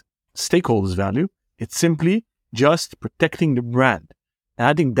call it stakeholders' value. It's simply just protecting the brand. And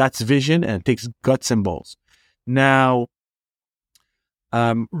I think that's vision, and it takes guts and balls. Now,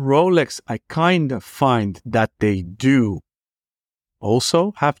 Rolex, I kind of find that they do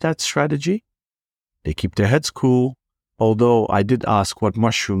also have that strategy. They keep their heads cool, although I did ask what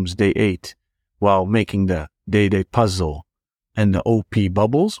mushrooms they ate while making the Day-Day puzzle and the OP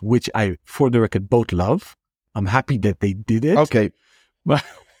bubbles, which I, for the record, both love. I'm happy that they did it. Okay.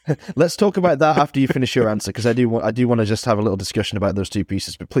 Let's talk about that after you finish your answer, because I do want to just have a little discussion about those two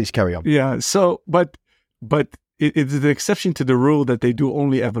pieces, but please carry on. Yeah, so, but it's an exception to the rule that they do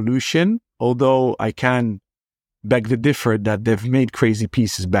only evolution, although I can beg to differ that they've made crazy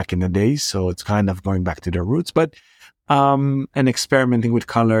pieces back in the day, so it's kind of going back to their roots, but and experimenting with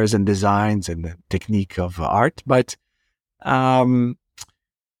colors and designs and the technique of art. But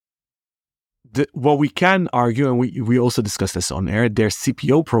what we can argue, and we also discussed this on air, their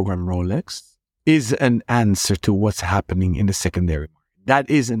CPO program, Rolex, is an answer to what's happening in the secondary market. That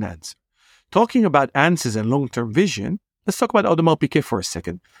is an answer. Talking about answers and long-term vision, let's talk about Audemars Piguet for a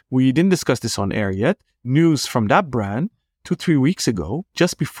second. We didn't discuss this on air yet. News from that brand 2-3 weeks ago,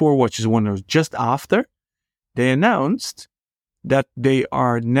 just before Watches Wonder, just after, they announced that they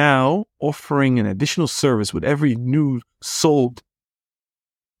are now offering an additional service with every new sold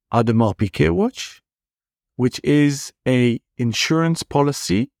Audemars Piguet watch, which is a insurance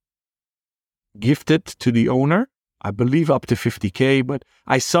policy gifted to the owner. I believe up to 50K, but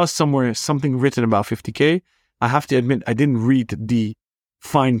I saw somewhere something written about 50K. I have to admit, I didn't read the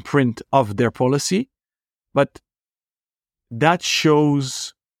fine print of their policy, but that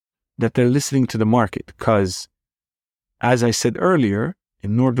shows that they're listening to the market, because, as I said earlier,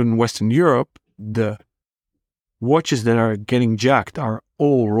 in Northern Western Europe, the watches that are getting jacked are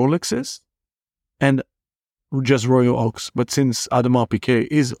all Rolexes and just Royal Oaks. But since Audemars Piguet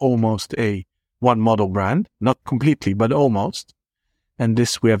is almost a one model brand, not completely, but almost, and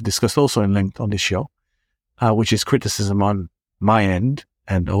this we have discussed also in length on this show, which is criticism on my end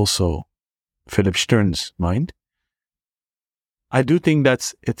and also Philip Stern's mind, I do think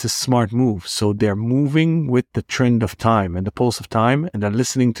it's a smart move. So they're moving with the trend of time and the pulse of time, and they're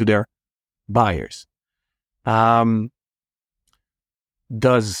listening to their buyers. Does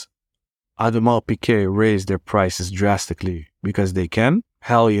Audemars Piguet raise their prices drastically because they can?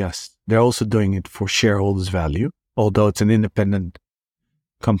 Hell yes. They're also doing it for shareholders' value, although it's an independent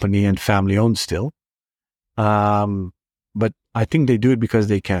company and family-owned still. But I think they do it because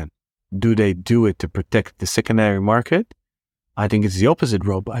they can. Do they do it to protect the secondary market? I think it's the opposite,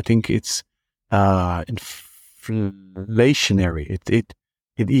 Rob. I think it's inflationary. It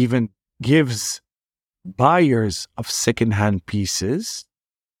even gives buyers of secondhand pieces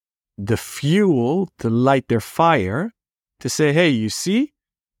the fuel to light their fire to say, hey, you see,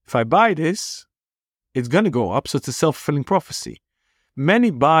 if I buy this, it's going to go up. So it's a self-fulfilling prophecy.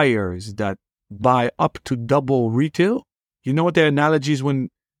 Many buyers that buy up to double retail, you know what their analogy is when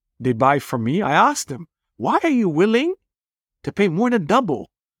they buy from me? I ask them, why are you willing to pay more than double?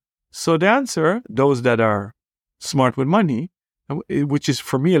 So the answer, those that are smart with money, which is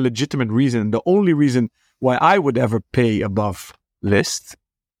for me a legitimate reason, the only reason why I would ever pay above list,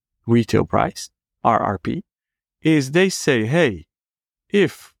 retail price, RRP, is they say, hey,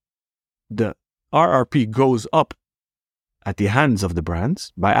 if the RRP goes up at the hands of the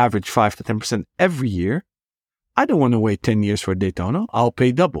brands by average 5 to 10% every year, I don't want to wait 10 years for Daytona. I'll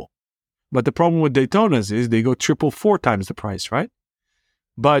pay double. But the problem with Daytonas is they go 4 times the price, right?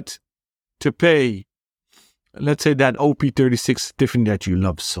 But to pay, let's say that OP36 Tiffany that you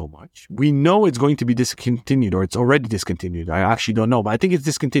love so much, we know it's going to be discontinued, or it's already discontinued. I actually don't know, but I think it's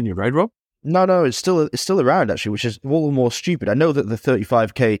discontinued, right, Rob? No, it's still around actually, which is all the more stupid. I know that the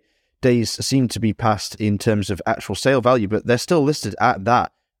 35k days seem to be passed in terms of actual sale value, but they're still listed at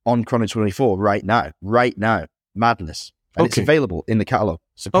that on Chrono24 right now. Madness. And It's available in the catalog,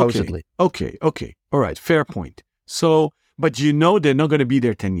 supposedly. Okay. All right, fair point. So, but you know they're not going to be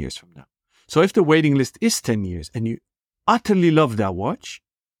there 10 years from now. So if the waiting list is 10 years and you utterly love that watch,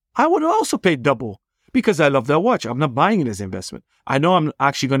 I would also pay double because I love that watch. I'm not buying it as an investment. I know I'm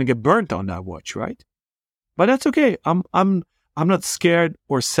actually going to get burnt on that watch, right? But that's okay. I'm not scared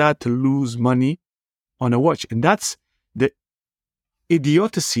or sad to lose money on a watch. And that's the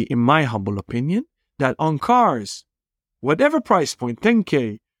idiocy, in my humble opinion, that on cars, whatever price point,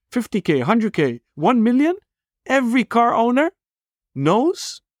 10K, 50K, 100K, 1 million, every car owner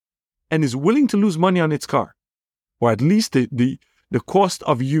knows and is willing to lose money on its car. Or at least the cost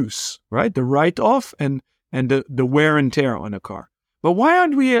of use, right? The write-off and the wear and tear on a car. But why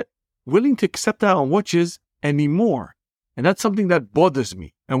aren't we willing to accept that on watches anymore? And that's something that bothers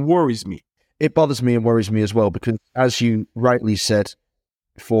me and worries me. It bothers me and worries me as well because, as you rightly said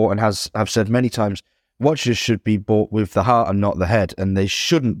before and have said many times, watches should be bought with the heart and not the head, and they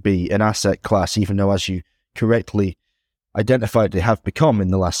shouldn't be an asset class, even though, as you correctly identified, they have become in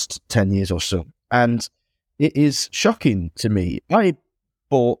the last 10 years or so. And it is shocking to me. I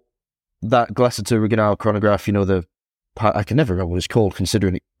bought that Glacétor Original chronograph, I can never remember what it's called,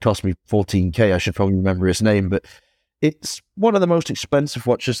 considering it cost me 14k. I should probably remember its name, but it's one of the most expensive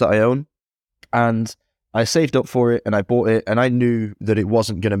watches that I own, and I saved up for it and I bought it, and I knew that it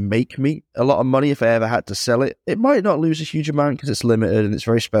wasn't going to make me a lot of money if I ever had to sell it. It might not lose a huge amount because it's limited and it's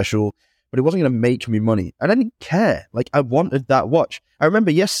very special, but it wasn't going to make me money. And I didn't care. Like, I wanted that watch. I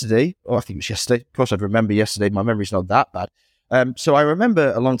remember yesterday, I think it was yesterday. Of course, I'd remember yesterday. My memory's not that bad. So I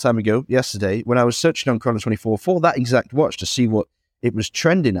remember a long time ago, yesterday, when I was searching on Chrono24 for that exact watch to see what it was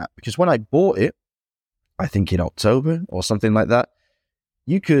trending at. Because when I bought it, I think in October or something like that,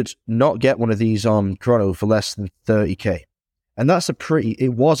 you could not get one of these on Chrono for less than 30k. And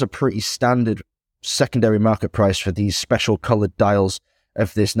it was a pretty standard secondary market price for these special colored dials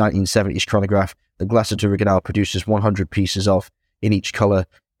of this 1970s chronograph. The Glacétor Original produces 100 pieces of in each color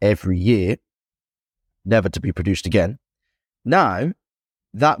every year, never to be produced again. Now,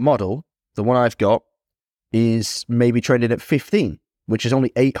 that model, the one I've got, is maybe trading at 15, which is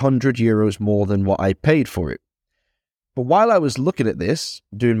only 800 euros more than what I paid for it. But while I was looking at this,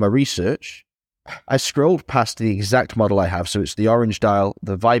 doing my research, I scrolled past the exact model I have. So it's the orange dial,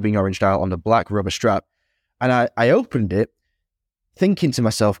 the vibing orange dial on the black rubber strap. And I opened it thinking to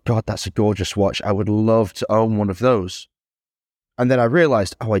myself, God, that's a gorgeous watch. I would love to own one of those. And then I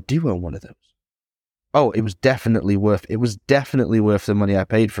realized, I do own one of those. It was definitely worth the money I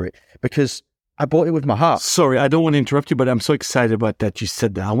paid for it because I bought it with my heart. Sorry, I don't want to interrupt you, but I'm so excited about that you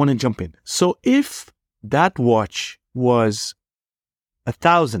said that. I want to jump in. So if that watch was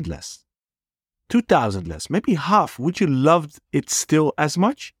 1,000 less, 2,000 less, maybe half, would you love it still as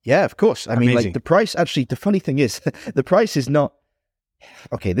much? Yeah, of course. I Amazing. mean, like the price, actually, the funny thing is, the price is not,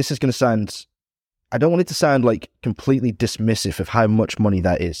 okay, this is going to sound, I don't want it to sound like completely dismissive of how much money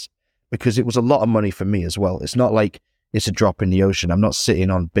that is, because it was a lot of money for me as well. It's not like it's a drop in the ocean. I'm not sitting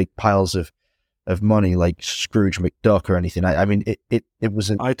on big piles of money like Scrooge McDuck or anything. I mean, it was.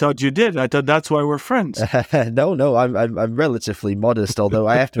 I thought you did. I thought that's why we're friends. No, I'm relatively modest. Although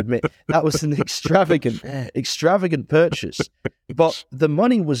I have to admit that was an extravagant purchase. But the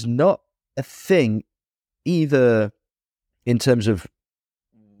money was not a thing, either in terms of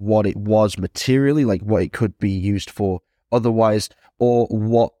what it was materially, like what it could be used for otherwise, or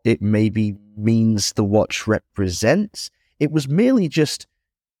what it maybe means the watch represents. It was merely just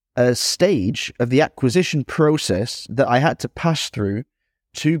a stage of the acquisition process that I had to pass through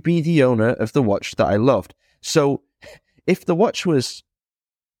to be the owner of the watch that I loved. So if the watch was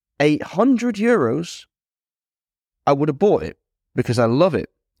 €800, I would have bought it because I love it.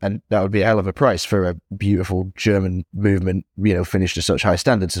 And that would be a hell of a price for a beautiful German movement, finished to such high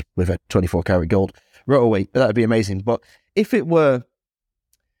standards with a 24 karat gold rotor weight. That would be amazing. But if it were,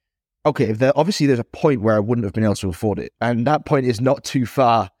 okay, obviously there's a point where I wouldn't have been able to afford it. And that point is not too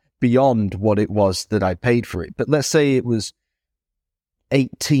far beyond what it was that I paid for it. But let's say it was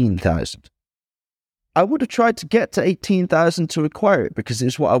 18,000. I would have tried to get to 18,000 to acquire it because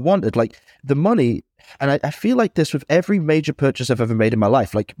it's what I wanted. Like the money, and I feel like this with every major purchase I've ever made in my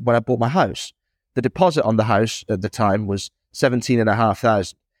life. Like when I bought my house, the deposit on the house at the time was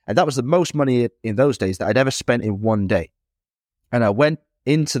 17,500. And that was the most money in those days that I'd ever spent in one day. And I went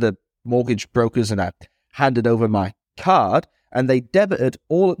into the mortgage brokers and I handed over my card, and they debited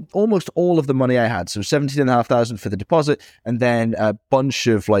almost all of the money I had. So 17,500 for the deposit, and then a bunch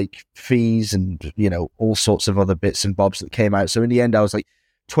of like fees and, all sorts of other bits and bobs that came out. So in the end, I was like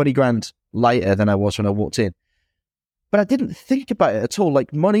 20 grand lighter than I was when I walked in. But I didn't think about it at all.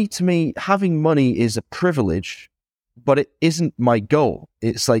 Like money to me, having money is a privilege, but it isn't my goal.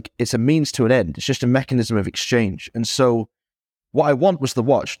 It's like, it's a means to an end. It's just a mechanism of exchange. And so what I want was the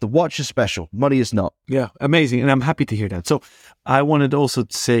watch. The watch is special. Money is not. Yeah, amazing. And I'm happy to hear that. So I wanted also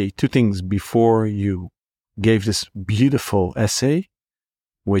to say two things before you gave this beautiful essay,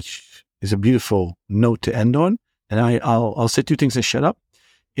 which is a beautiful note to end on. And I'll say two things and shut up.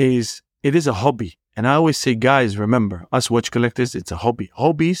 It is a hobby. And I always say, guys, remember, us watch collectors, it's a hobby.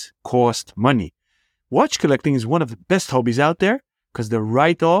 Hobbies cost money. Watch collecting is one of the best hobbies out there because the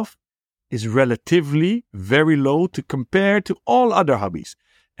write-off is relatively very low to compare to all other hobbies.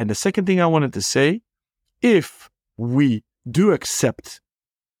 And the second thing I wanted to say, if we do accept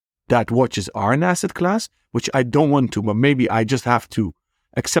that watches are an asset class, which I don't want to, but maybe I just have to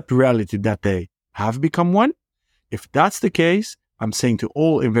accept reality that they have become one. If that's the case, I'm saying to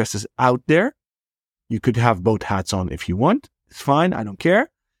all investors out there, you could have both hats on if you want. It's fine. I don't care.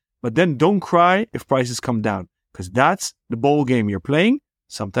 But then don't cry if prices come down because that's the ball game you're playing.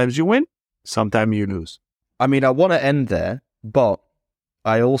 Sometimes you win. Sometimes you lose. I mean, I want to end there, but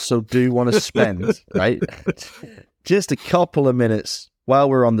I also do want to spend, right, just a couple of minutes while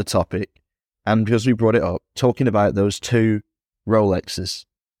we're on the topic, and because we brought it up, talking about those two Rolexes,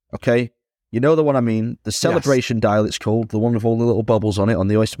 okay? You know the one I mean, the Celebration dial it's called, the one with all the little bubbles on it on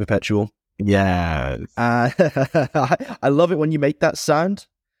the Oyster Perpetual. Yeah. I love it when you make that sound,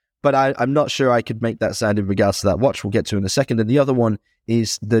 but I'm not sure I could make that sound in regards to that watch we'll get to in a second. And the other one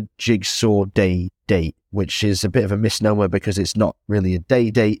is the Jigsaw Day date, which is a bit of a misnomer because it's not really a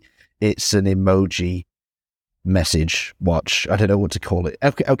day date. It's an emoji message watch. I don't know what to call it.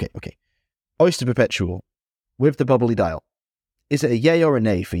 Okay. Oyster Perpetual with the bubbly dial. Is it a yay or a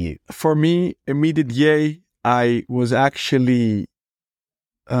nay for you? For me, immediate yay. I was actually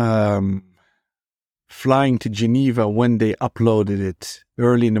flying to Geneva when they uploaded it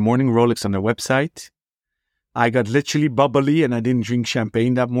early in the morning, Rolex on their website. I got literally bubbly and I didn't drink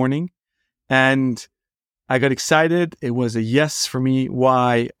champagne that morning. And I got excited. It was a yes for me.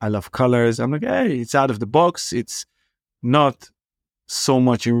 Why? I love colors. I'm like, hey, it's out of the box. It's not so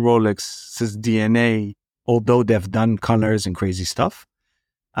much in Rolex's DNA, although they've done colors and crazy stuff.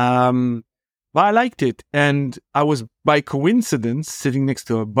 But I liked it. And I was, by coincidence, sitting next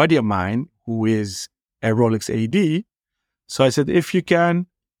to a buddy of mine who is a Rolex AD. So I said, if you can,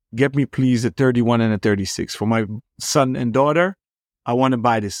 get me please a 31 and a 36 for my son and daughter. I want to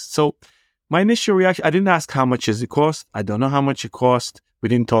buy this. So my initial reaction, I didn't ask how much does it cost. I don't know how much it cost. We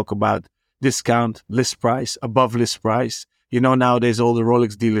didn't talk about discount, list price, above list price. You know, nowadays all the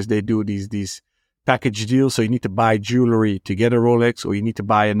Rolex dealers, they do these package deals. So you need to buy jewelry to get a Rolex, or you need to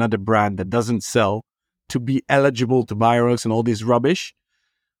buy another brand that doesn't sell to be eligible to buy a Rolex and all this rubbish.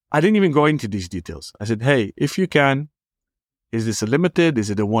 I didn't even go into these details. I said, hey, if you can, is this a limited? Is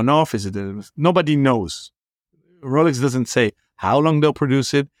it a one-off? Nobody knows. Rolex doesn't say how long they'll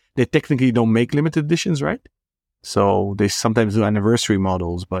produce it. They technically don't make limited editions, right? So they sometimes do anniversary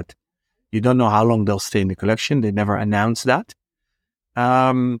models, but you don't know how long they'll stay in the collection. They never announce that.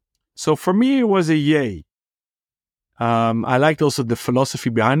 So for me, it was a yay. I liked also the philosophy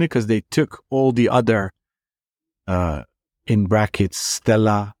behind it because they took all the other, in brackets,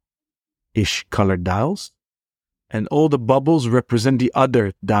 Stella-ish colored dials, and all the bubbles represent the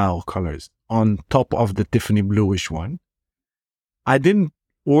other dial colors on top of the Tiffany bluish one. I didn't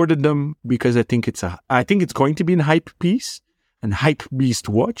order them because I think it's going to be a hype piece and hype beast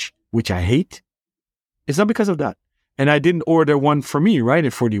watch, which I hate. It's not because of that. And I didn't order one for me, right?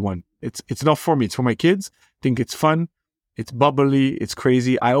 At 41. It's not for me. It's for my kids. I think it's fun. It's bubbly. It's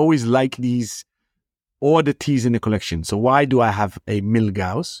crazy. I always like these oddities in the collection. So why do I have a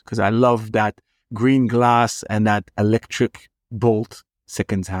Milgauss? Because I love that green glass and that electric bolt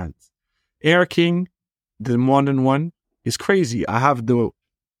second hand. Air King, the modern one, is crazy. I have the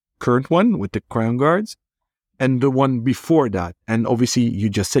current one with the crown guards and the one before that. And obviously, you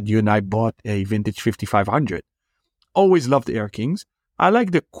just said you and I bought a vintage 5500. Always loved Air Kings. I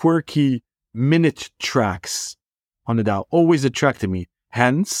like the quirky minute tracks on the dial. Always attracted me.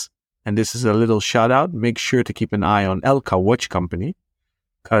 Hence, and this is a little shout out, make sure to keep an eye on Elka Watch Company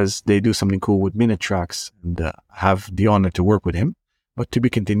because they do something cool with minute tracks and have the honor to work with him. But to be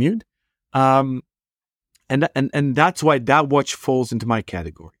continued. And that's why that watch falls into my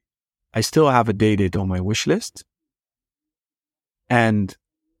category. I still have a dated on my wish list. And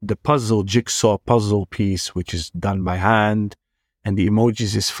the jigsaw puzzle piece, which is done by hand, and the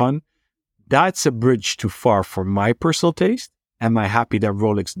emojis is fun. That's a bridge too far for my personal taste. Am I happy that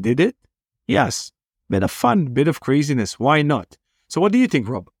Rolex did it? Yes. Bit of fun, bit of craziness. Why not? So what do you think,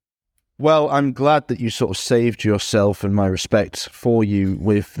 Rob? Well, I'm glad that you sort of saved yourself and my respect for you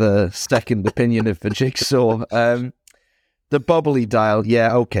with the second opinion of the jigsaw. The bubbly dial,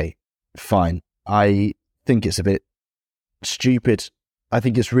 yeah, okay, fine. I think it's a bit stupid. I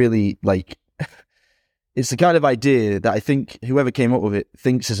think it's really like, it's the kind of idea that I think whoever came up with it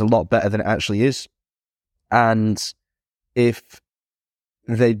thinks is a lot better than it actually is. And if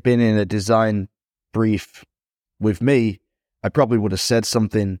they'd been in a design brief with me, I probably would have said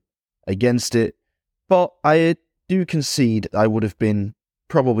something against it, but I do concede I would have been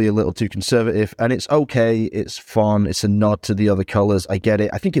probably a little too conservative, and it's okay, it's fun, it's a nod to the other colours, I get it.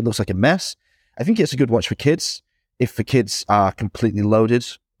 I think it looks like a mess. I think it's a good watch for kids, if the kids are completely loaded,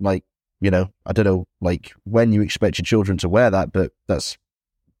 like, you know, I don't know, like, when you expect your children to wear that, but that's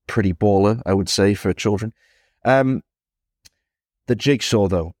pretty baller, I would say, for children. The jigsaw,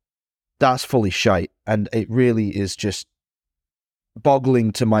 though, that's fully shite, and it really is just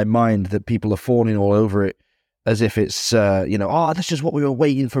boggling to my mind that people are fawning all over it as if it's, that's just what we were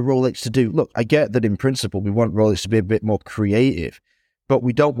waiting for Rolex to do. Look, I get that in principle we want Rolex to be a bit more creative, but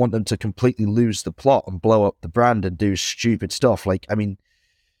we don't want them to completely lose the plot and blow up the brand and do stupid stuff. Like, I mean,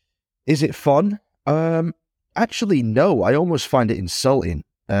 is it fun? Actually, no. I almost find it insulting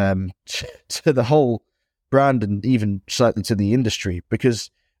to the whole brand and even slightly to the industry,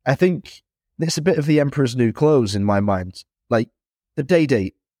 because I think it's a bit of the Emperor's New Clothes in my mind. Like, the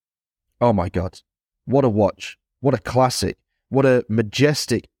Day-Date, oh my God, what a watch, what a classic, what a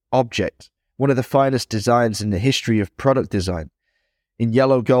majestic object, one of the finest designs in the history of product design. In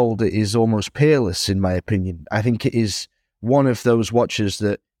yellow gold, it is almost peerless, in my opinion. I think it is one of those watches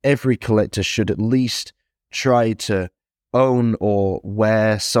that every collector should at least try to own or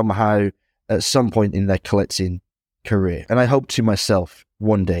wear somehow at some point in their collecting career. And I hope to myself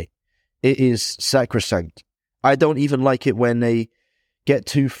one day. It is sacrosanct. I don't even like it when they get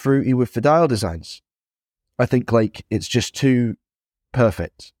too fruity with the dial designs. I think like it's just too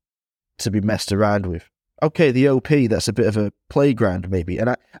perfect to be messed around with. Okay, the OP, that's a bit of a playground maybe.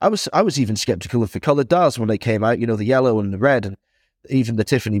 And I was even skeptical of the coloured dials when they came out, you know, the yellow and the red and even the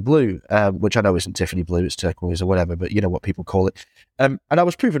Tiffany blue, which I know isn't Tiffany blue, it's turquoise or whatever, but you know what people call it. And I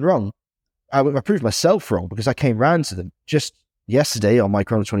was proven wrong. I proved myself wrong because I came round to them. Just yesterday on my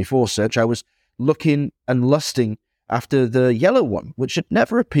Chrono 24 search, I was looking and lusting after the yellow one, which had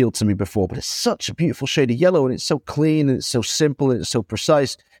never appealed to me before, but it's such a beautiful shade of yellow and it's so clean and it's so simple and it's so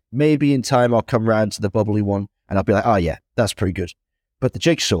precise. Maybe in time I'll come round to the bubbly one and I'll be like, oh yeah, that's pretty good. But the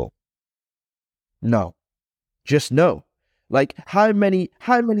jigsaw, no. Just no. Like, how many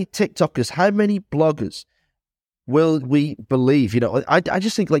TikTokers, how many bloggers will we believe? You know, I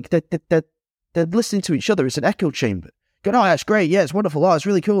just think like they're listening to each other. It's an echo chamber. Going, oh, that's great. Yeah, it's wonderful. Oh, it's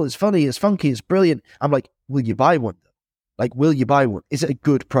really cool. It's funny. It's funky. It's brilliant. I'm like, will you buy one? Like, will you buy one? Is it a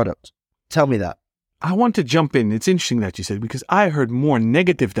good product? Tell me that. I want to jump in. It's interesting that you said, because I heard more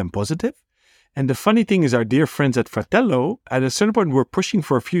negative than positive. And the funny thing is our dear friends at Fratello, at a certain point, were pushing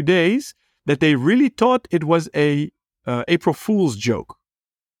for a few days that they really thought it was a April Fool's joke.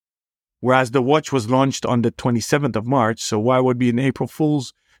 Whereas the watch was launched on the 27th of March. So why would it be an April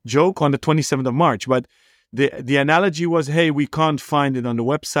Fool's joke on the 27th of March? But the analogy was, hey, we can't find it on the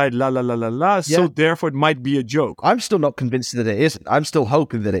website, la, la, la, la, la. Yeah. So therefore it might be a joke. I'm still not convinced that it isn't. I'm still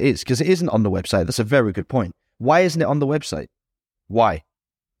hoping that it is, because it isn't on the website. That's a very good point. Why isn't it on the website? Why?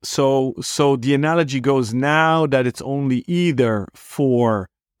 So the analogy goes now that it's only either for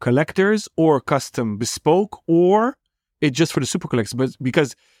collectors or custom bespoke, or it's just for the super collectors. But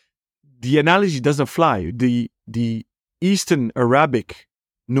because the analogy doesn't fly. The Eastern Arabic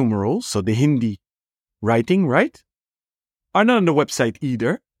numerals, so the Hindi writing, right? are not on the website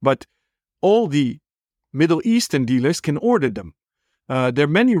either, but all the Middle Eastern dealers can order them. There are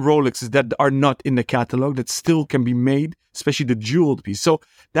many Rolexes that are not in the catalog that still can be made, especially the jeweled piece. So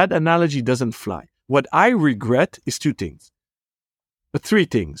that analogy doesn't fly. What I regret is two things. Three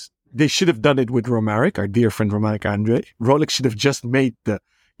things. They should have done it with Romaric, our dear friend Romaric Andre. Rolex should have just made the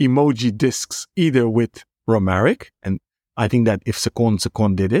emoji discs either with Romaric, and I think that if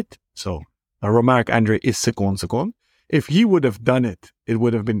Secon did it, so Romaric Andre is Secon. If he would have done it, it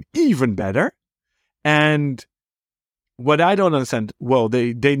would have been even better. And what I don't understand, well,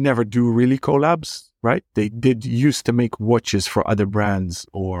 they never do really collabs, right? They did used to make watches for other brands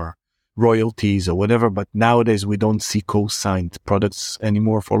or royalties or whatever, but nowadays we don't see co-signed products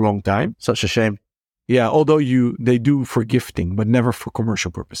anymore for a long time. Such a shame. Yeah, although they do for gifting, but never for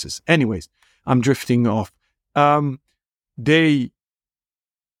commercial purposes. Anyways, I'm drifting off. I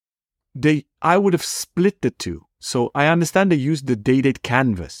would have split the two. So I understand they use the dated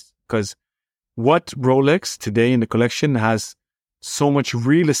canvas because what Rolex today in the collection has so much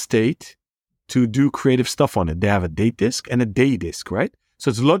real estate to do creative stuff on it. They have a date disc and a day disc, right? So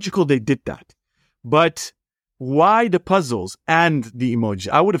it's logical they did that. But why the puzzles and the emoji?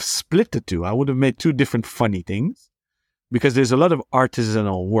 I would have split the two. I would have made two different funny things because there's a lot of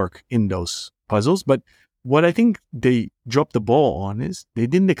artisanal work in those puzzles. But what I think they dropped the ball on is they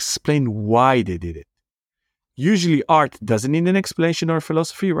didn't explain why they did it. Usually art doesn't need an explanation or a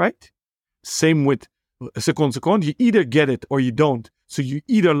philosophy, right? Same with Secon. You either get it or you don't. So you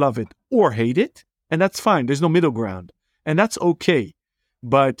either love it or hate it. And that's fine. There's no middle ground. And that's okay.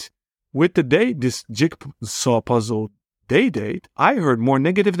 But with this jigsaw puzzle date, I heard more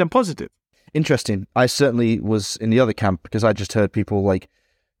negative than positive. Interesting. I certainly was in the other camp because I just heard people like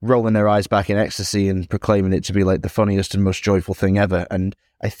rolling their eyes back in ecstasy and proclaiming it to be like the funniest and most joyful thing ever. And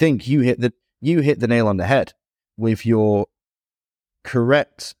I think you hit the nail on the head with your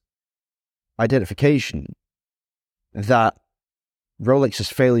correct identification that Rolex's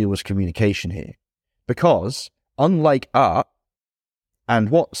failure was communication here. Because unlike art, and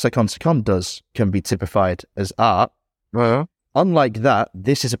what Secon does can be typified as art, unlike that,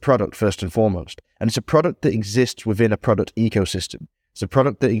 this is a product first and foremost. And it's a product that exists within a product ecosystem. It's a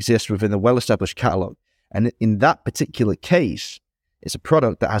product that exists within a well-established catalog. And in that particular case, it's a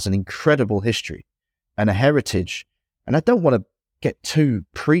product that has an incredible history and a heritage. And I don't want to get too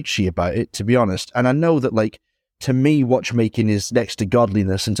preachy about it, to be honest. And I know that, like, to me, watchmaking is next to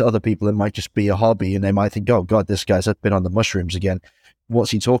godliness, and to other people, it might just be a hobby, and they might think, oh, God, this guy's been on the mushrooms again.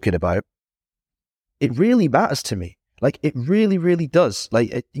 What's he talking about? It really matters to me. Like, it really, really does.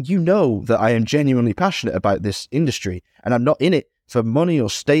 Like, you know that I am genuinely passionate about this industry, and I'm not in it for money or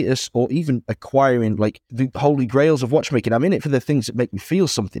status or even acquiring, like, the holy grails of watchmaking. I'm in it for the things that make me feel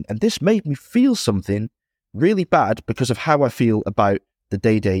something. And this made me feel something really bad because of how I feel about the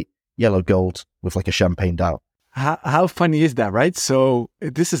day-date yellow gold with, like, a champagne dial. How funny is that, right? So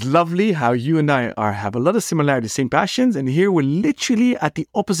this is lovely how you and I have a lot of similarities, same passions, and here we're literally at the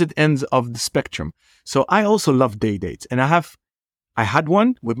opposite ends of the spectrum. So I also love day dates, and I had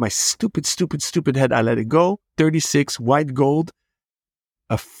one with my stupid head. I let it go. 36 white gold,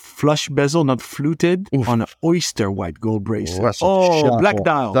 a flush bezel, not fluted, on an oyster white gold bracelet. Black watch.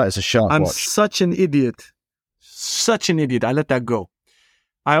 dial. That is a sharp I'm watch. such an idiot. I let that go.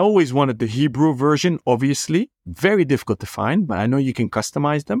 I always wanted the Hebrew version, obviously. Very difficult to find, but I know you can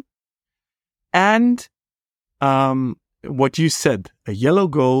customize them. And what you said, a yellow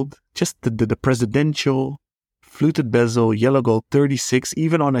gold, just the presidential fluted bezel, yellow gold 36,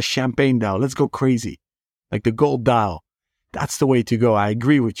 even on a champagne dial. Let's go crazy. Like the gold dial. That's the way to go. I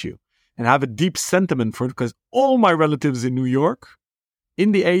agree with you. And I have a deep sentiment for it because all my relatives in New York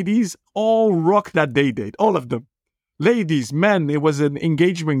in the 80s all rocked that day date. All of them. Ladies, men, it was an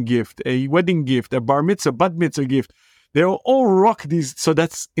engagement gift, a wedding gift, a bar mitzvah, bat mitzvah gift. They all rock these. So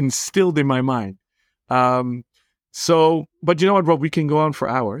that's instilled in my mind. But you know what, Rob? We can go on for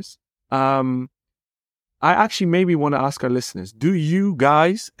hours. I actually maybe want to ask our listeners, do you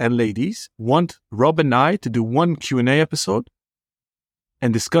guys and ladies want Rob and I to do one Q&A episode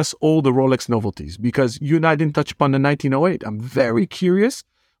and discuss all the Rolex novelties? Because you and I didn't touch upon the 1908. I'm very curious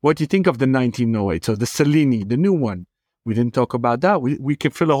what you think of the 1908. So the Cellini, the new one. We didn't talk about that. We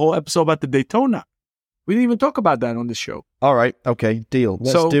could fill a whole episode about the Daytona. We didn't even talk about that on the show. All right. Okay. Deal.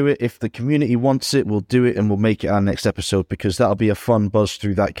 Let's do it. If the community wants it, we'll do it and we'll make it our next episode because that'll be a fun buzz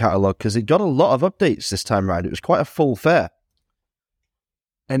through that catalogue because it got a lot of updates this time around. It was quite a full fair.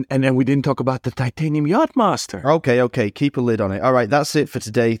 And then we didn't talk about the Titanium Yachtmaster. Okay. Keep a lid on it. All right. That's it for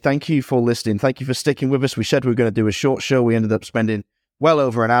today. Thank you for listening. Thank you for sticking with us. We said we were going to do a short show. We ended up spending well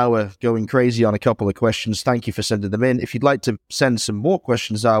over an hour going crazy on a couple of questions. Thank you for sending them in. If you'd like to send some more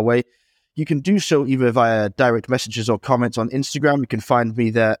questions our way, you can do so either via direct messages or comments on Instagram. You can find me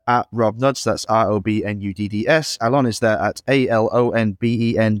there at RobNuds. That's ROBNUDDS. Alon is there at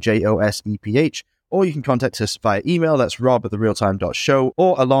ALONBENJOSEPH. Or you can contact us via email. That's rob@therealtime.show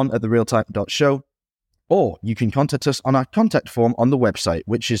or alon@therealtime.show. Or you can contact us on our contact form on the website,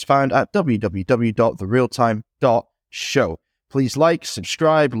 which is found at www.therealtime.show. Please like,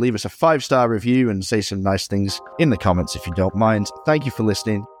 subscribe, leave us a 5-star review, and say some nice things in the comments if you don't mind. Thank you for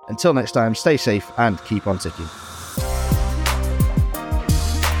listening. Until next time, stay safe and keep on ticking.